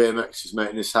 all the BMXers,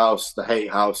 mate, in this house, the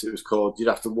Haight House it was called. You'd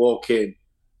have to walk in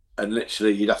and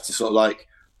literally you'd have to sort of like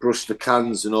brush the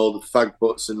cans and all the fag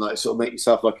butts and like sort of make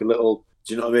yourself like a little,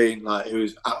 do you know what I mean? Like, it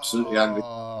was absolutely angry.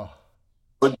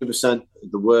 100%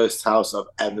 the worst house I've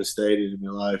ever stayed in my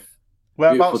life.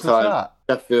 Whereabouts was that?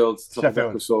 Sheffield, top of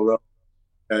Ecclesall Road.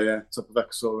 Yeah, top of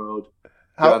Ecclesall Road.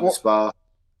 Spa.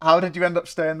 How did you end up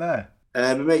staying there?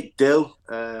 My mate Dill,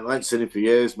 I hadn't seen him for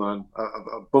years, man.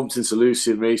 I bumped into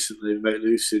Lucian recently, my mate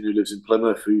Lucian, who lives in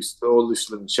Plymouth, who used to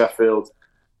live in Sheffield,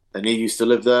 and he used to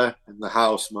live there in the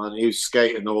house, man. He was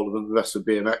skating all of them, the rest of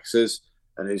BMXers,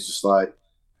 and he's just like,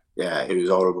 yeah, it was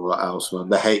horrible, that house, man.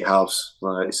 The Haight House,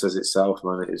 like it says itself,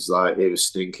 man. It was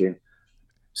stinking.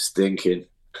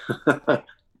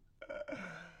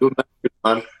 Good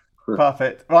man.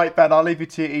 Perfect. Right, Ben, I'll leave you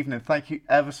to your evening. Thank you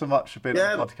ever so much for being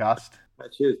on the podcast.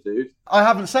 Cheers, dude. I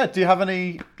haven't said, do you have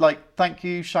any thank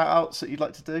you shout outs that you'd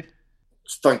like to do?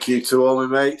 Thank you to all my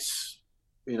mates,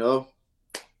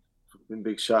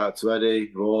 big shout out to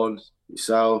Eddie, Vaughan,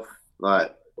 yourself,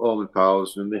 like all my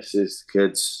pals, my missus, the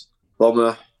kids.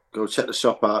 Bomber, go check the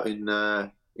shop out in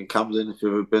Camden if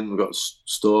you've ever been. We've got a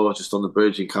store just on the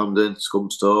bridge in Camden,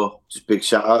 Scum Store. Just big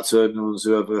shout out to everyone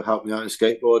who ever helped me out in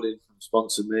skateboarding,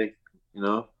 sponsored me,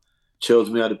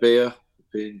 chilled me, had a beer,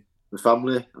 been my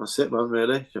family. That's it, man,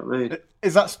 really. Do you know what I mean?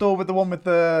 Is that store with the one with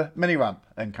the mini ramp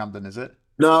in Camden, is it?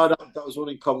 No, that was one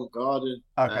in Covent Garden.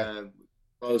 Okay.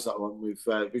 Closed that one. We've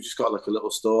just got like a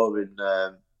little store in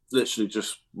literally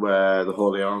just where the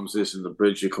Holy Arms is and the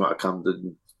bridge. You come out of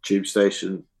Camden Tube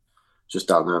Station, just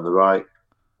down there on the right.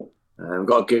 We've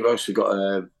got a gig. We've actually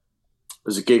got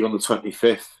there's a gig on the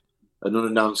 25th, an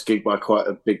unannounced gig by quite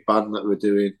a big band that we're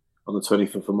doing on the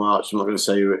 25th of March. I'm not going to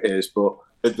say who it is, but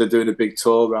they're doing a big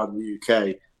tour around the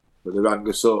UK. But they rang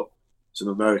us up, some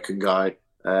American guy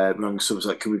rang us up, was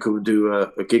like, can we come and do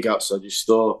a gig outside your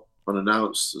store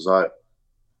unannounced? I was like,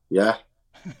 yeah.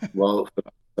 Well,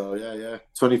 so yeah.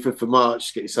 25th of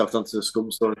March, get yourself down to the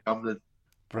Scum Store in Camden.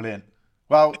 Brilliant.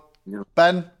 Well,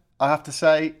 Ben, I have to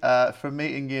say, from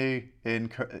meeting you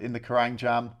in the Kerrang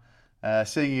Jam,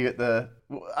 seeing you at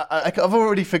I've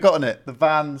already forgotten it, the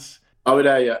Vans. Are we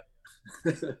there yet?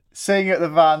 Seeing you at the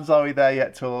Vans Are We There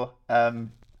Yet tour,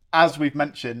 as we've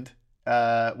mentioned,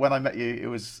 when I met you, it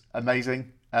was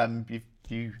amazing.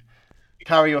 You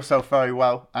carry yourself very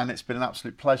well, and it's been an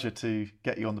absolute pleasure to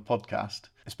get you on the podcast.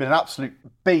 It's been an absolute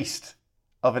beast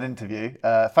of an interview.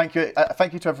 Thank you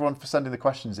to everyone for sending the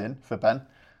questions in for Ben.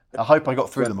 I hope I got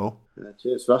through them all. Yeah,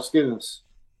 cheers for asking us.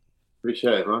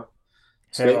 Appreciate it, man.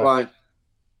 Skate line.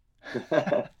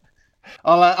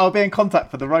 I'll be in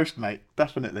contact for the roast, mate.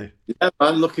 Definitely. Yeah,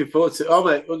 man. Looking forward to it. Oh,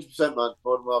 mate, 100%, man.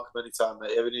 More than welcome anytime,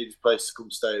 mate. Ever need a place to come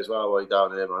stay as well while you're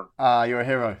down here, man. You're a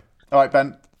hero. All right,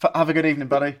 Ben. Have a good evening,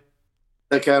 buddy.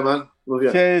 Take care, man. Love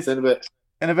you. Cheers. See you in a bit.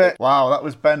 In a bit. Wow, that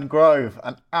was Ben Grove,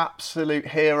 an absolute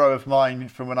hero of mine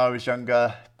from when I was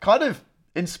younger. Kind of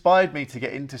inspired me to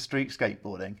get into street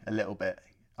skateboarding a little bit.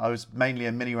 I was mainly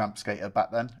a mini ramp skater back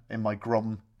then in my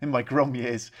Grom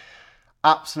years.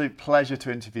 Absolute pleasure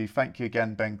to interview. Thank you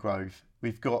again, Ben Grove.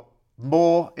 We've got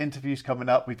more interviews coming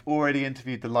up. We've already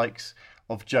interviewed the likes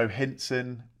of Joe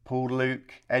Hinson, Paul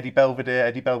Luke, Eddie Belvedere.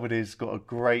 Eddie Belvedere's got a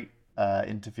great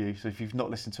interview. So if you've not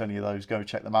listened to any of those, go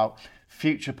check them out.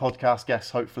 Future podcast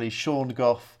guests, hopefully, Sean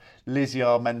Goff, Lizzie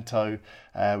Armento.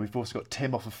 We've also got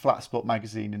Tim off of Flat Spot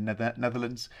magazine in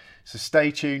Netherlands. So stay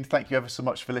tuned. Thank you ever so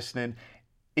much for listening.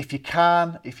 If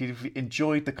you've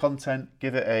enjoyed the content,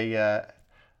 give it a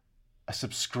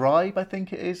subscribe, I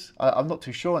think it is. I'm not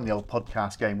too sure on the old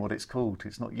podcast game what it's called.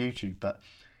 It's not YouTube, but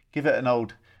give it an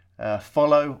old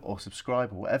follow or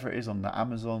subscribe or whatever it is on the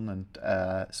Amazon and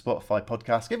Spotify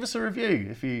podcast. Give us a review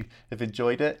if you have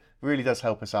enjoyed it. It really does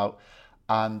help us out.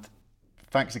 And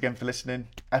Thanks again for listening.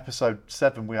 Episode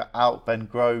 7, we are out. Ben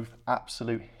Grove,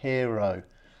 absolute hero.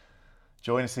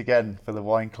 Join us again for the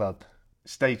Wine Club.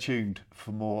 Stay tuned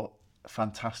for more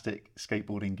fantastic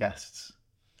skateboarding guests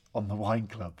on the Wine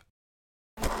Club.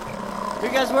 Who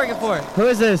you guys working for? Who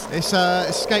is this? It's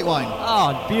skate wine.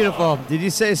 Oh, beautiful. Did you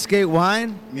say skate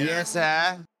wine? Yes,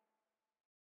 sir.